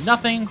is going to do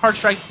nothing. Heart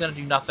Strike is going to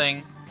do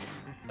nothing.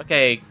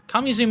 Okay,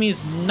 Kami-Izumi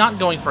is not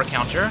going for a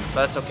counter,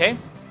 but that's okay.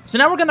 So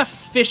now we're going to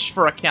fish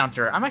for a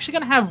counter. I'm actually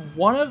going to have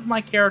one of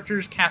my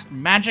characters cast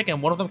magic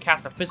and one of them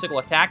cast a physical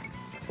attack.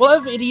 We'll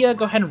have Edea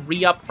go ahead and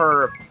re-up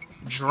her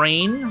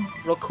Drain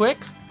real quick.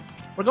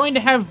 We're going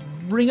to have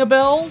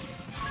Ring-a-Bell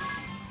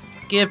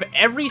give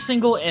every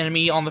single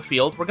enemy on the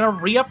field. We're going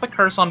to re-up the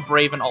curse on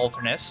Brave and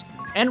Alternus,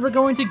 and we're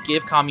going to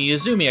give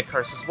Kami-Izumi a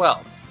curse as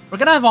well. We're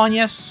going to have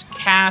Agnes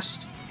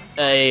cast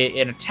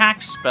an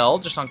attack spell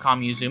just on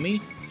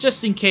Kami-Izumi,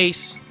 just in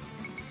case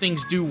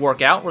things do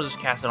work out. We'll just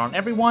cast it on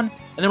everyone,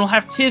 and then we'll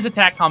have Tiz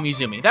attack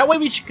Kami-Izumi. That way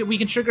we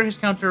can trigger his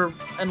counter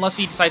unless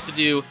he decides to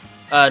do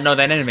know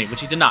that enemy,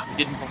 which he did not.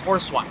 He didn't before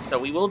Swine, so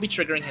we will be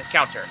triggering his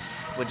counter,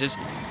 which is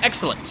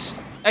excellent.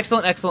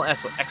 Excellent, excellent,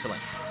 excellent,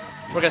 excellent.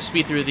 We're going to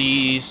speed through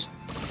these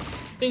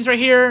things right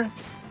here.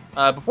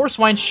 Before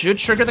Swine should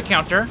trigger the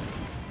counter.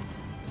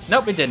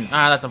 Nope, it didn't.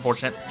 That's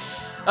unfortunate.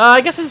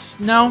 I guess it's...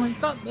 No,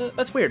 it's not...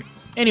 that's weird.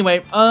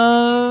 Anyway,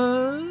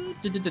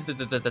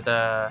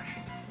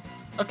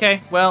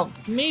 okay, well,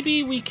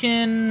 maybe we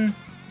can...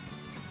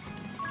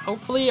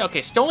 hopefully...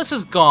 Okay, stillness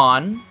is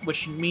gone,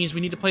 which means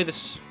we need to play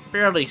this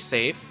fairly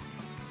safe.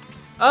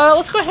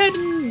 Let's go ahead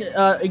and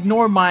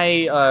ignore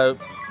my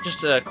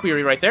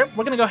query right there.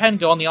 We're going to go ahead and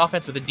go on the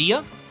offense with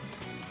Adia.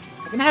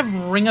 We're going to have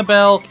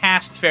Ringabel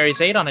cast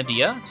Fairy's Aid on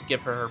Adia to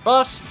give her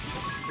buffs.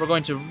 We're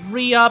going to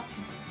re-up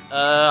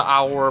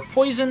our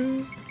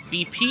Poison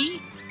BP.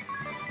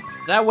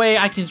 That way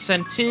I can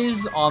send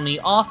Tiz on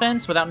the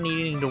offense without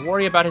needing to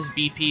worry about his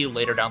BP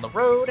later down the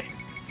road.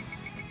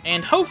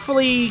 And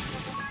hopefully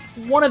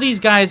one of these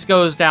guys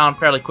goes down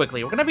fairly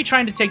quickly. We're going to be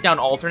trying to take down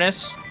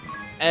Alternus,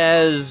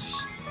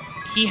 as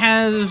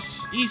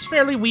he's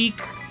fairly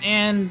weak,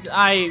 and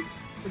I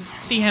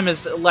see him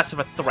as less of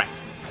a threat.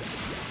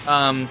 So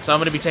I'm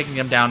going to be taking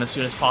him down as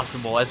soon as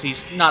possible, as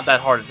he's not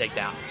that hard to take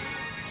down.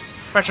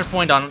 Pressure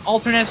point on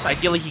Alternus.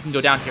 Ideally, he can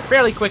go down here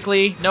fairly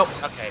quickly. Nope.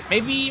 Okay,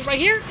 maybe right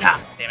here?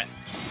 Ah, damn it.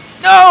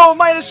 No!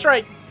 Minus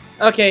Strike!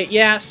 Okay,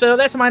 yeah, so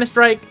that's a Minus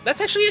Strike.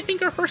 That's actually, I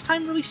think, our first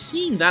time really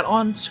seeing that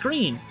on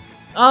screen.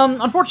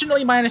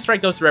 Unfortunately, Minus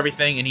Strike goes through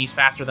everything, and he's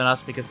faster than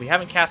us because we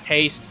haven't cast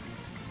Haste.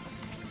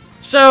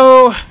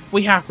 So,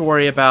 we have to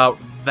worry about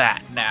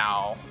that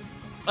now.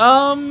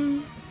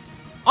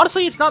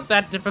 Honestly, it's not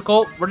that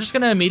difficult. We're just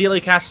going to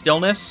immediately cast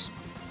Stillness.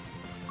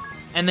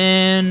 And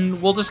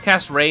then we'll just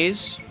cast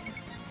Raise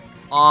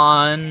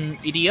on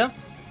Idia,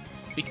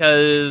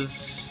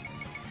 because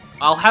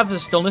I'll have the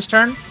Stillness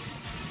turn,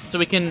 so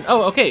we can...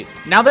 Oh, okay.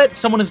 Now that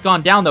someone has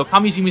gone down, though,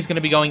 Kamizumi is going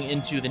to be going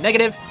into the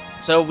negative,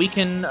 so we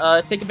can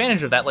take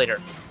advantage of that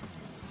later.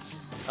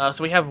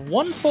 So we have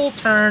one full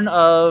turn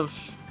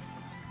of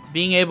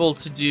being able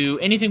to do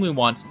anything we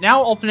want.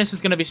 Now Alternus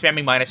is going to be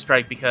spamming Minus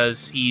Strike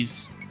because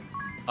he's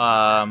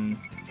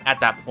at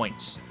that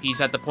point.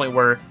 He's at the point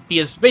where he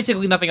has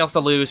basically nothing else to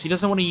lose. He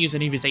doesn't want to use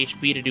any of his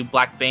HP to do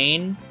Black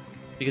Bane,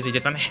 because he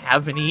doesn't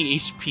have any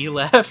HP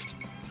left.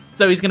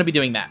 So he's going to be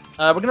doing that.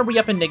 We're going to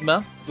re-up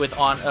Enigma with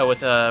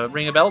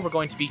Ringabel. We're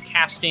going to be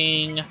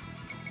casting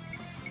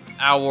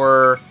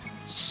our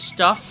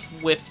stuff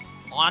with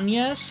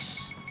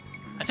Anyas.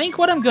 I think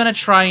what I'm going to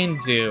try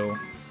and do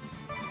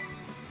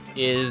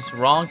is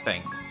wrong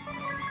thing.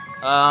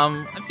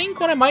 I think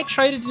what I might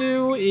try to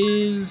do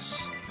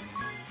is...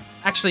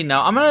 Actually, no.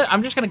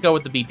 I'm just going to go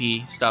with the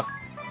BP stuff,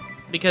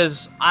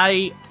 because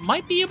I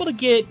might be able to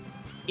get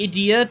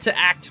Idia to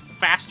act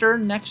faster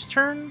next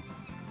turn.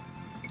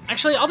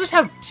 Actually, I'll just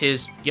have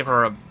Tiz give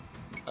her a...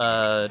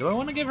 do I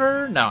want to give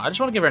her... No, I just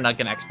want to give her an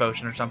X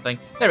potion or something.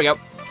 There we go.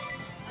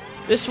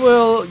 This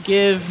will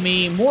give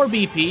me more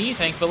BP,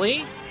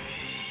 thankfully.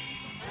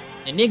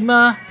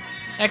 Enigma,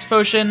 X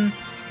potion,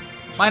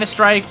 Minus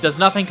Strike does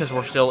nothing because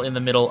we're still in the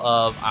middle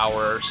of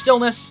our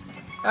Stillness.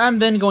 I'm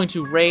then going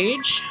to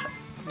Rage.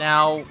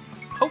 Now,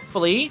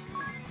 hopefully,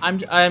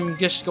 I'm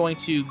just going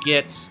to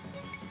get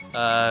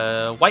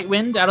White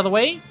Wind out of the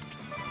way.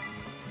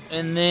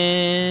 And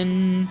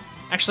then...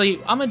 Actually,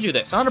 I'm going to do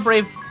this. I'm going to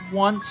Brave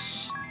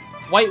once,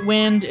 White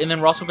Wind, and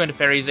then we're also going to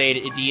Fairy's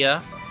Aid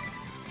Idia.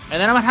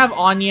 And then I'm going to have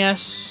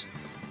Anyas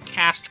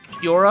cast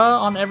Cura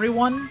on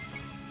everyone.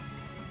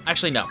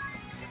 Actually, no.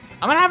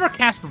 I'm going to have her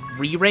cast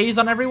Re-Raise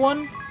on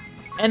everyone.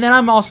 And then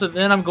I'm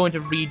going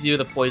to redo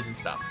the poison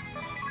stuff.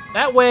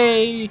 That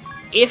way,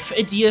 if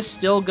Idia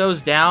still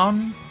goes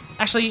down...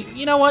 Actually,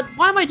 you know what?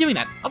 Why am I doing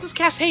that? I'll just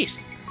cast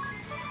Haste.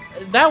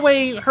 That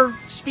way, her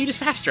speed is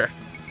faster.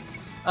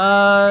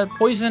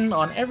 Poison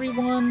on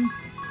everyone.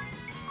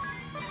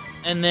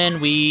 And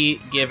then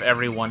we give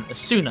everyone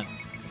Asuna.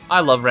 I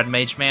love Red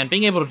Mage, man.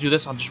 Being able to do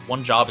this on just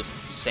one job is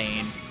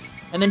insane.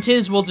 And then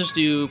Tiz will just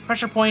do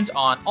Pressure Point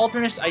on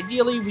Alternus.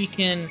 Ideally, we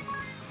can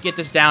get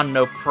this down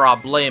no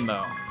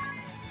problemo.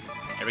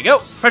 There we go.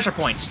 Pressure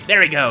Points.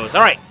 There he goes.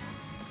 All right.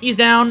 He's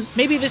down.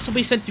 Maybe this will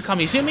be sent to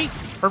Kamizumi.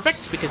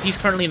 Perfect, because he's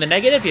currently in the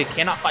negative. He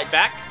cannot fight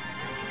back.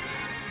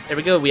 There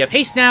we go. We have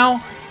Haste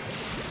now.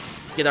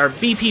 Get our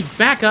BP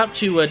back up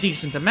to a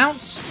decent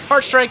amount.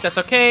 Heart Strike, that's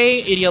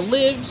okay. Idia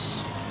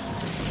lives,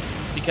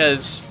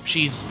 because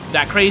she's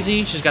that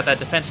crazy. She's got that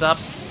defense up.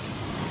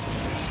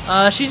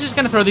 She's just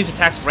going to throw these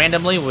attacks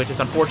randomly, which is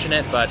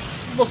unfortunate, but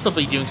we'll still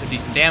be doing some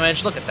decent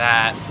damage. Look at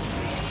that.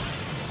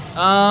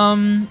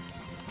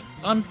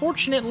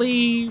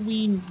 Unfortunately,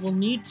 we will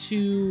need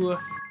to...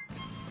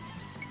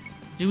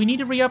 Do we need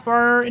to re-up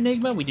our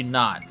Enigma? We do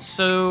not.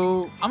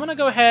 So I'm going to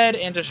go ahead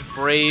and just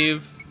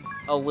Brave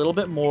a little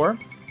bit more.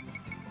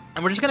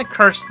 And we're just going to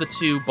curse the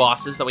two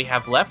bosses that we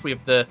have left. We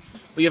have the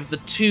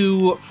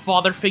two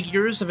father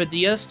figures of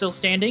Idia still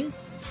standing.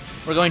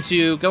 We're going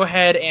to go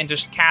ahead and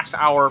just cast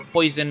our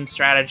poison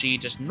strategy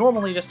just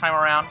normally this time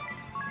around,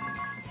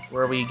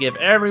 where we give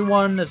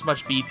everyone as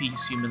much BP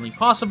as humanly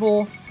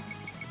possible.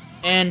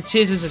 And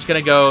Tiz is just going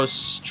to go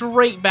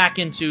straight back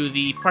into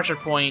the pressure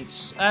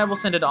points. We'll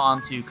send it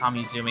on to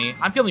Kamizumi.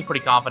 I'm feeling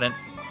pretty confident.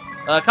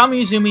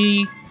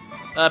 Kamizumi,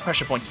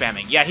 pressure point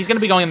spamming. Yeah, he's going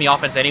to be going on the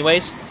offense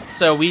anyways.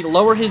 So we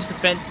lower his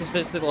defense, his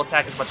physical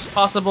attack as much as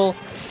possible,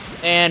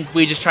 and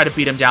we just try to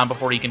beat him down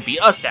before he can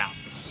beat us down.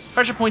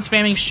 Pressure point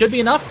spamming should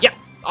be enough. Yeah,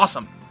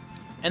 awesome.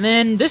 And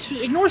then this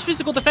ignores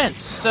physical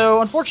defense.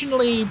 So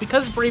unfortunately,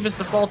 because Brave is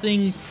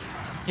defaulting,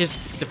 his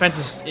defense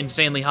is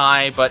insanely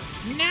high, but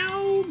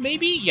now,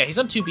 maybe? Yeah, he's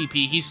on 2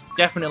 BP. He's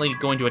definitely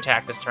going to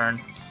attack this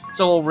turn.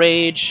 So we'll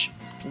Rage.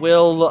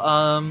 We'll,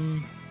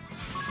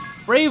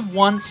 Brave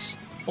once.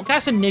 We'll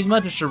cast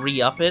Enigma just to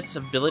re-up its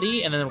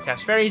ability, and then we'll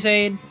cast Fairy's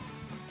Aid.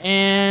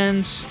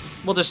 And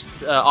we'll just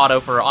auto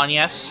for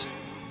Agnes,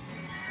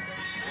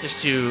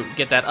 just to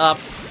get that up.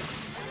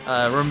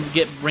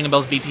 Get Ring of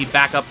Bells BP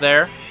back up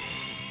there.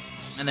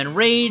 And then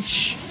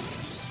Rage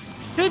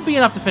should be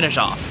enough to finish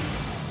off.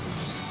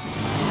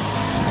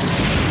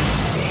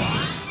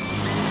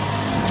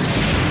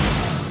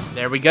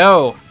 There we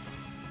go.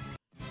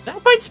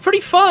 That fight's pretty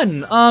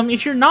fun.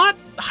 If you're not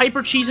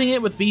hyper cheesing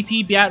it with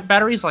BP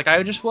batteries like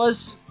I just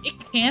was, it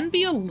can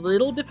be a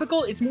little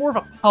difficult. It's more of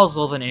a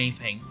puzzle than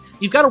anything.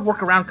 You've got to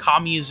work around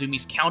Kami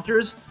Izumi's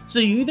counters, so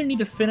you either need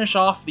to finish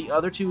off the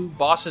other 2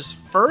 bosses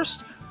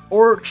first,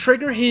 or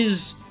trigger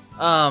his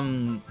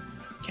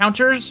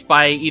counters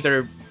by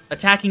either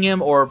attacking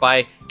him or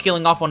by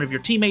killing off one of your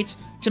teammates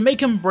to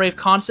make him brave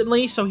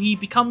constantly, so he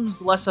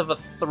becomes less of a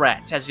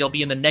threat, as he'll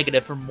be in the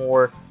negative for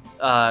more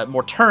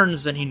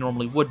turns than he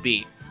normally would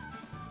be.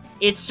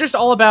 It's just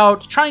all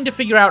about trying to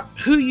figure out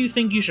who you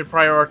think you should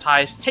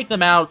prioritize, take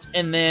them out,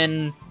 and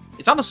then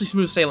it's honestly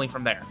smooth sailing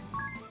from there.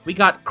 We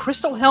got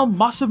Crystal Helm,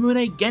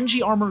 Masamune,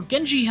 Genji Armor,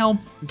 Genji Helm,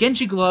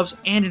 Genji Gloves,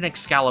 and an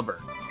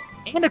Excalibur.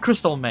 And a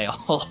Crystal Mail.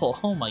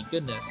 Oh my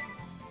goodness.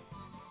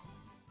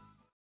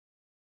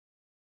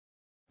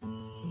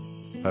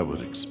 I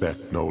would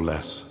expect no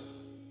less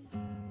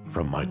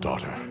from my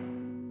daughter.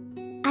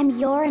 I'm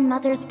your and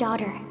Mother's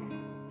daughter,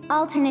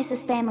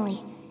 Alternus'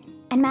 family,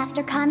 and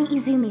Master Kami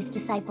Izumi's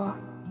disciple.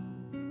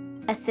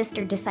 A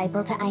sister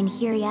disciple to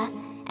Einherja,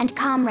 and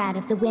comrade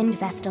of the Wind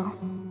Vestal.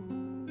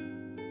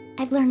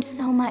 I've learned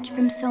so much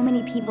from so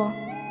many people.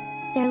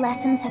 Their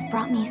lessons have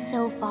brought me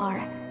so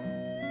far.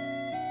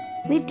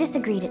 We've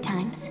disagreed at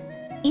times,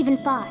 even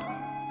fought.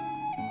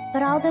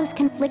 But all those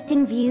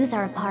conflicting views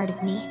are a part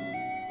of me.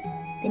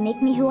 They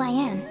make me who I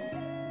am.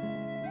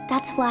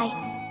 That's why...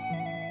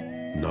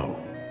 No,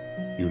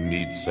 you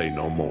need say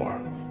no more.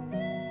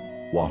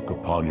 Walk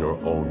upon your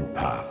own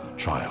path,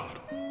 child.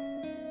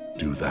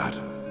 Do that,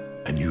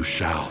 and you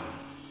shall.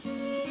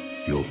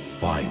 You'll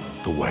find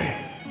the way.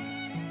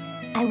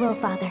 I will,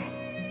 Father.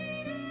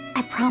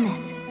 I promise.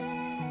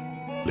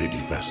 Lady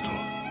Vestal,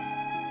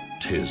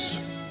 Tiz,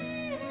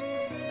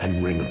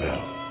 and Ring a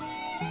Bell.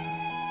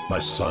 My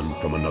son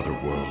from another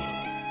world.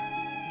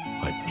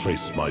 I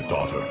place my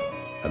daughter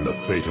and the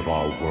fate of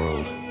our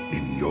world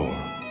in your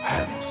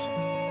hands.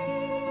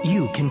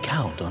 You can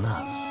count on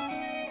us.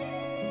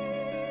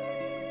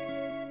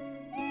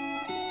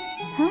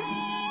 Huh?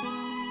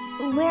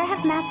 Where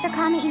have Master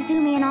Kami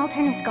Izumi and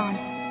Alternus gone?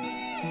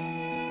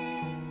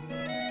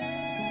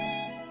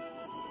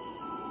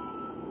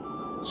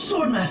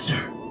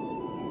 Swordmaster!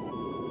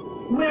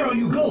 Where are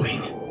you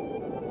going?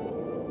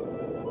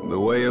 The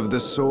way of the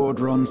sword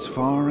runs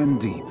far and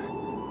deep,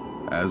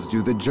 as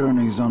do the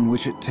journeys on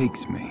which it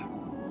takes me.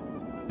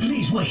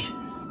 Please wait.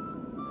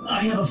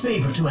 I have a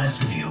favor to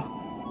ask of you.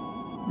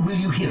 Will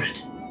you hear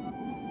it?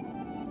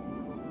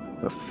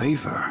 A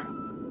favor?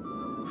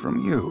 From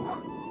you?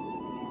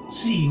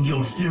 Seeing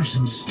your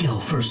fearsome skill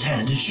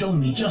firsthand has shown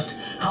me just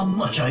how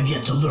much I've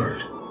yet to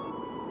learn.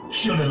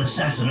 Should an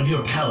assassin of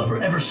your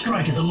caliber ever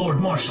strike at the Lord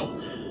Marshal,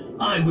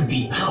 I would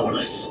be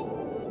powerless.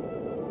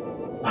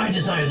 I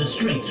desire the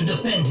strength to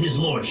defend his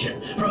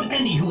lordship from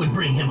any who would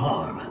bring him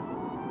harm.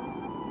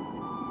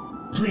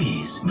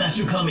 Please,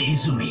 Master Kami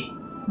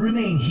Izumi,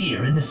 remain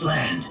here in this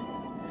land.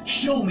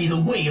 Show me the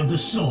way of the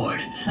sword,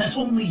 as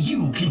only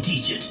you can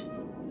teach it.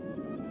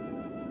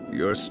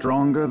 You're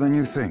stronger than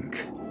you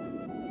think.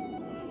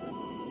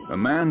 A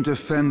man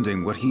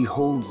defending what he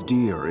holds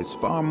dear is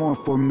far more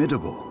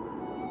formidable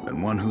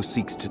than one who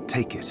seeks to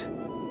take it.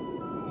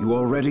 You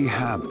already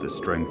have the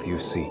strength you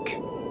seek.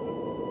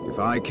 If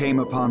I came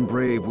upon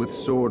Brave with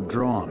sword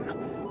drawn,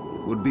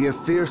 it would be a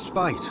fierce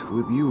fight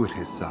with you at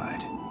his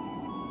side.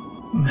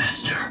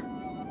 Master.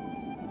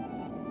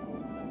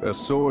 A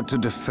sword to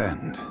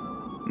defend,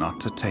 not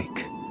to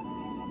take.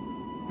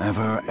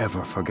 Never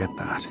ever forget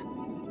that.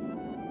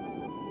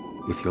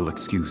 If you'll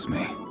excuse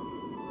me.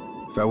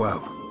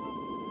 Farewell.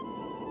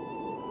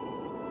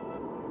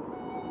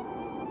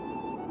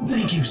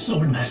 Thank you,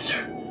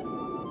 Swordmaster.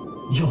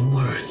 Your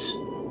words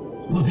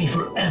will be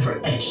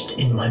forever etched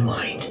in my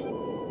mind.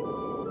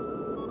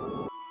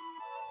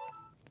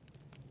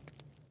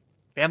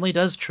 Family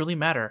does truly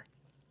matter.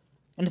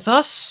 And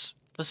thus,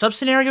 the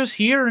sub-scenarios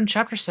here in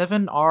Chapter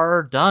 7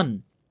 are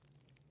done.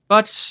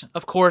 But,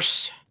 of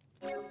course,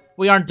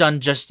 we aren't done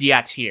just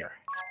yet here.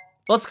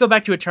 Let's go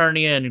back to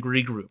Eternia and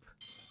regroup.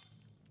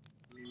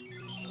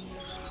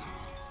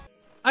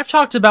 I've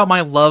talked about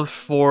my love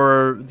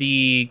for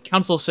the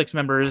Council of Six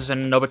members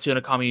and Nobutsuna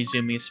and Kami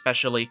Izumi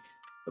especially,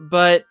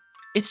 but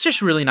it's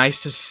just really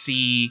nice to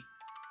see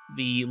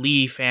the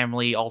Lee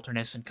family,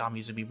 Alternus, and Kami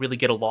Izumi really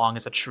get along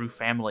as a true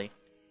family.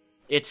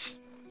 It's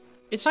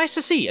nice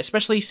to see,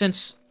 especially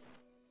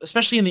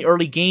in the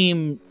early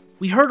game,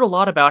 we heard a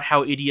lot about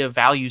how Idia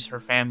values her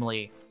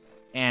family,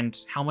 and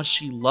how much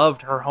she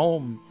loved her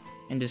home,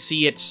 and to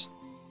see it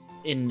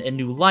in a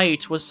new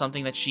light was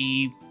something that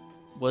she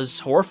was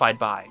horrified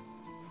by.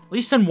 At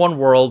least in one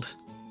world,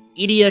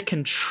 Idia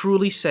can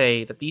truly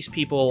say that these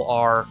people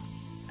are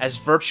as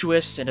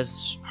virtuous and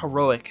as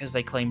heroic as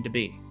they claim to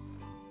be.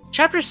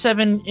 Chapter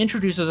 7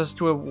 introduces us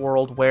to a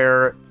world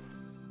where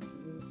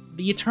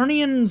the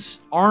Eternians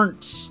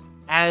aren't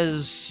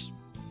as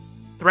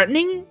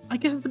threatening, I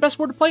guess is the best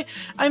word to play.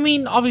 I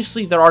mean,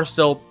 obviously there are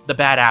still the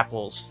bad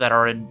apples that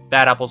are in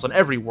bad apples on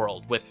every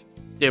world, with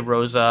De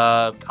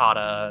Rosa,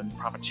 Kata, and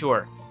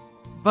Profiteur.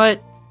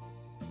 But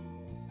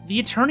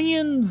the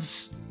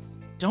Eternians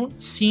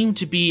don't seem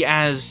to be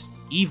as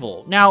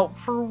evil. Now,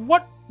 for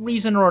what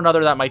reason or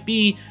another that might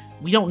be,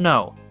 we don't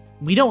know.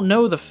 We don't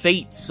know the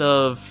fates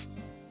of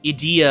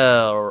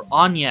Idia or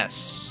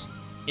Agnes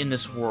in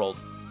this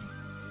world.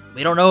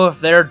 We don't know if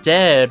they're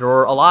dead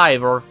or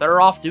alive, or if they're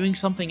off doing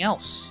something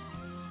else.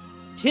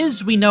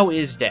 Tiz, we know,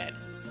 is dead.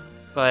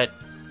 But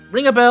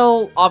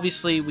Ring-a-Bell,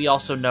 obviously, we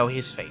also know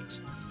his fate.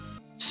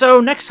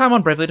 So, next time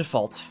on Bravely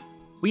Default,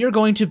 we are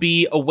going to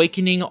be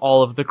awakening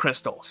all of the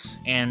crystals,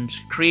 and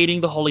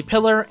creating the Holy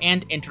Pillar,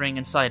 and entering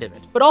inside of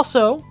it. But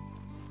also,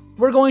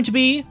 we're going to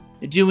be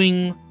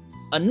doing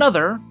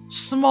another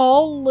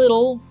small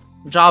little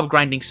job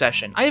grinding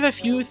session. I have a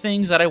few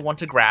things that I want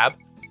to grab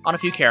on a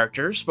few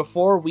characters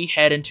before we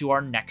head into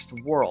our next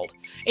world.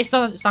 It's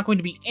not going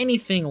to be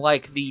anything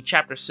like the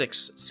Chapter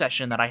 6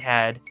 session that I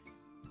had,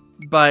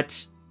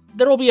 but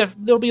there'll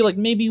be like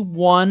maybe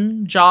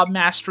one job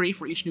mastery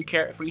for each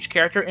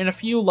character and a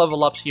few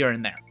level ups here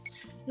and there.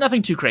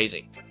 Nothing too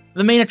crazy.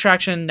 The main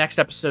attraction next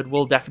episode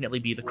will definitely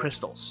be the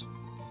crystals,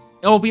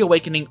 and we'll be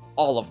awakening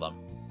all of them.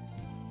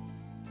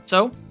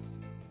 So,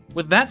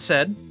 with that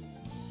said,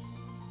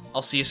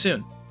 I'll see you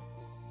soon.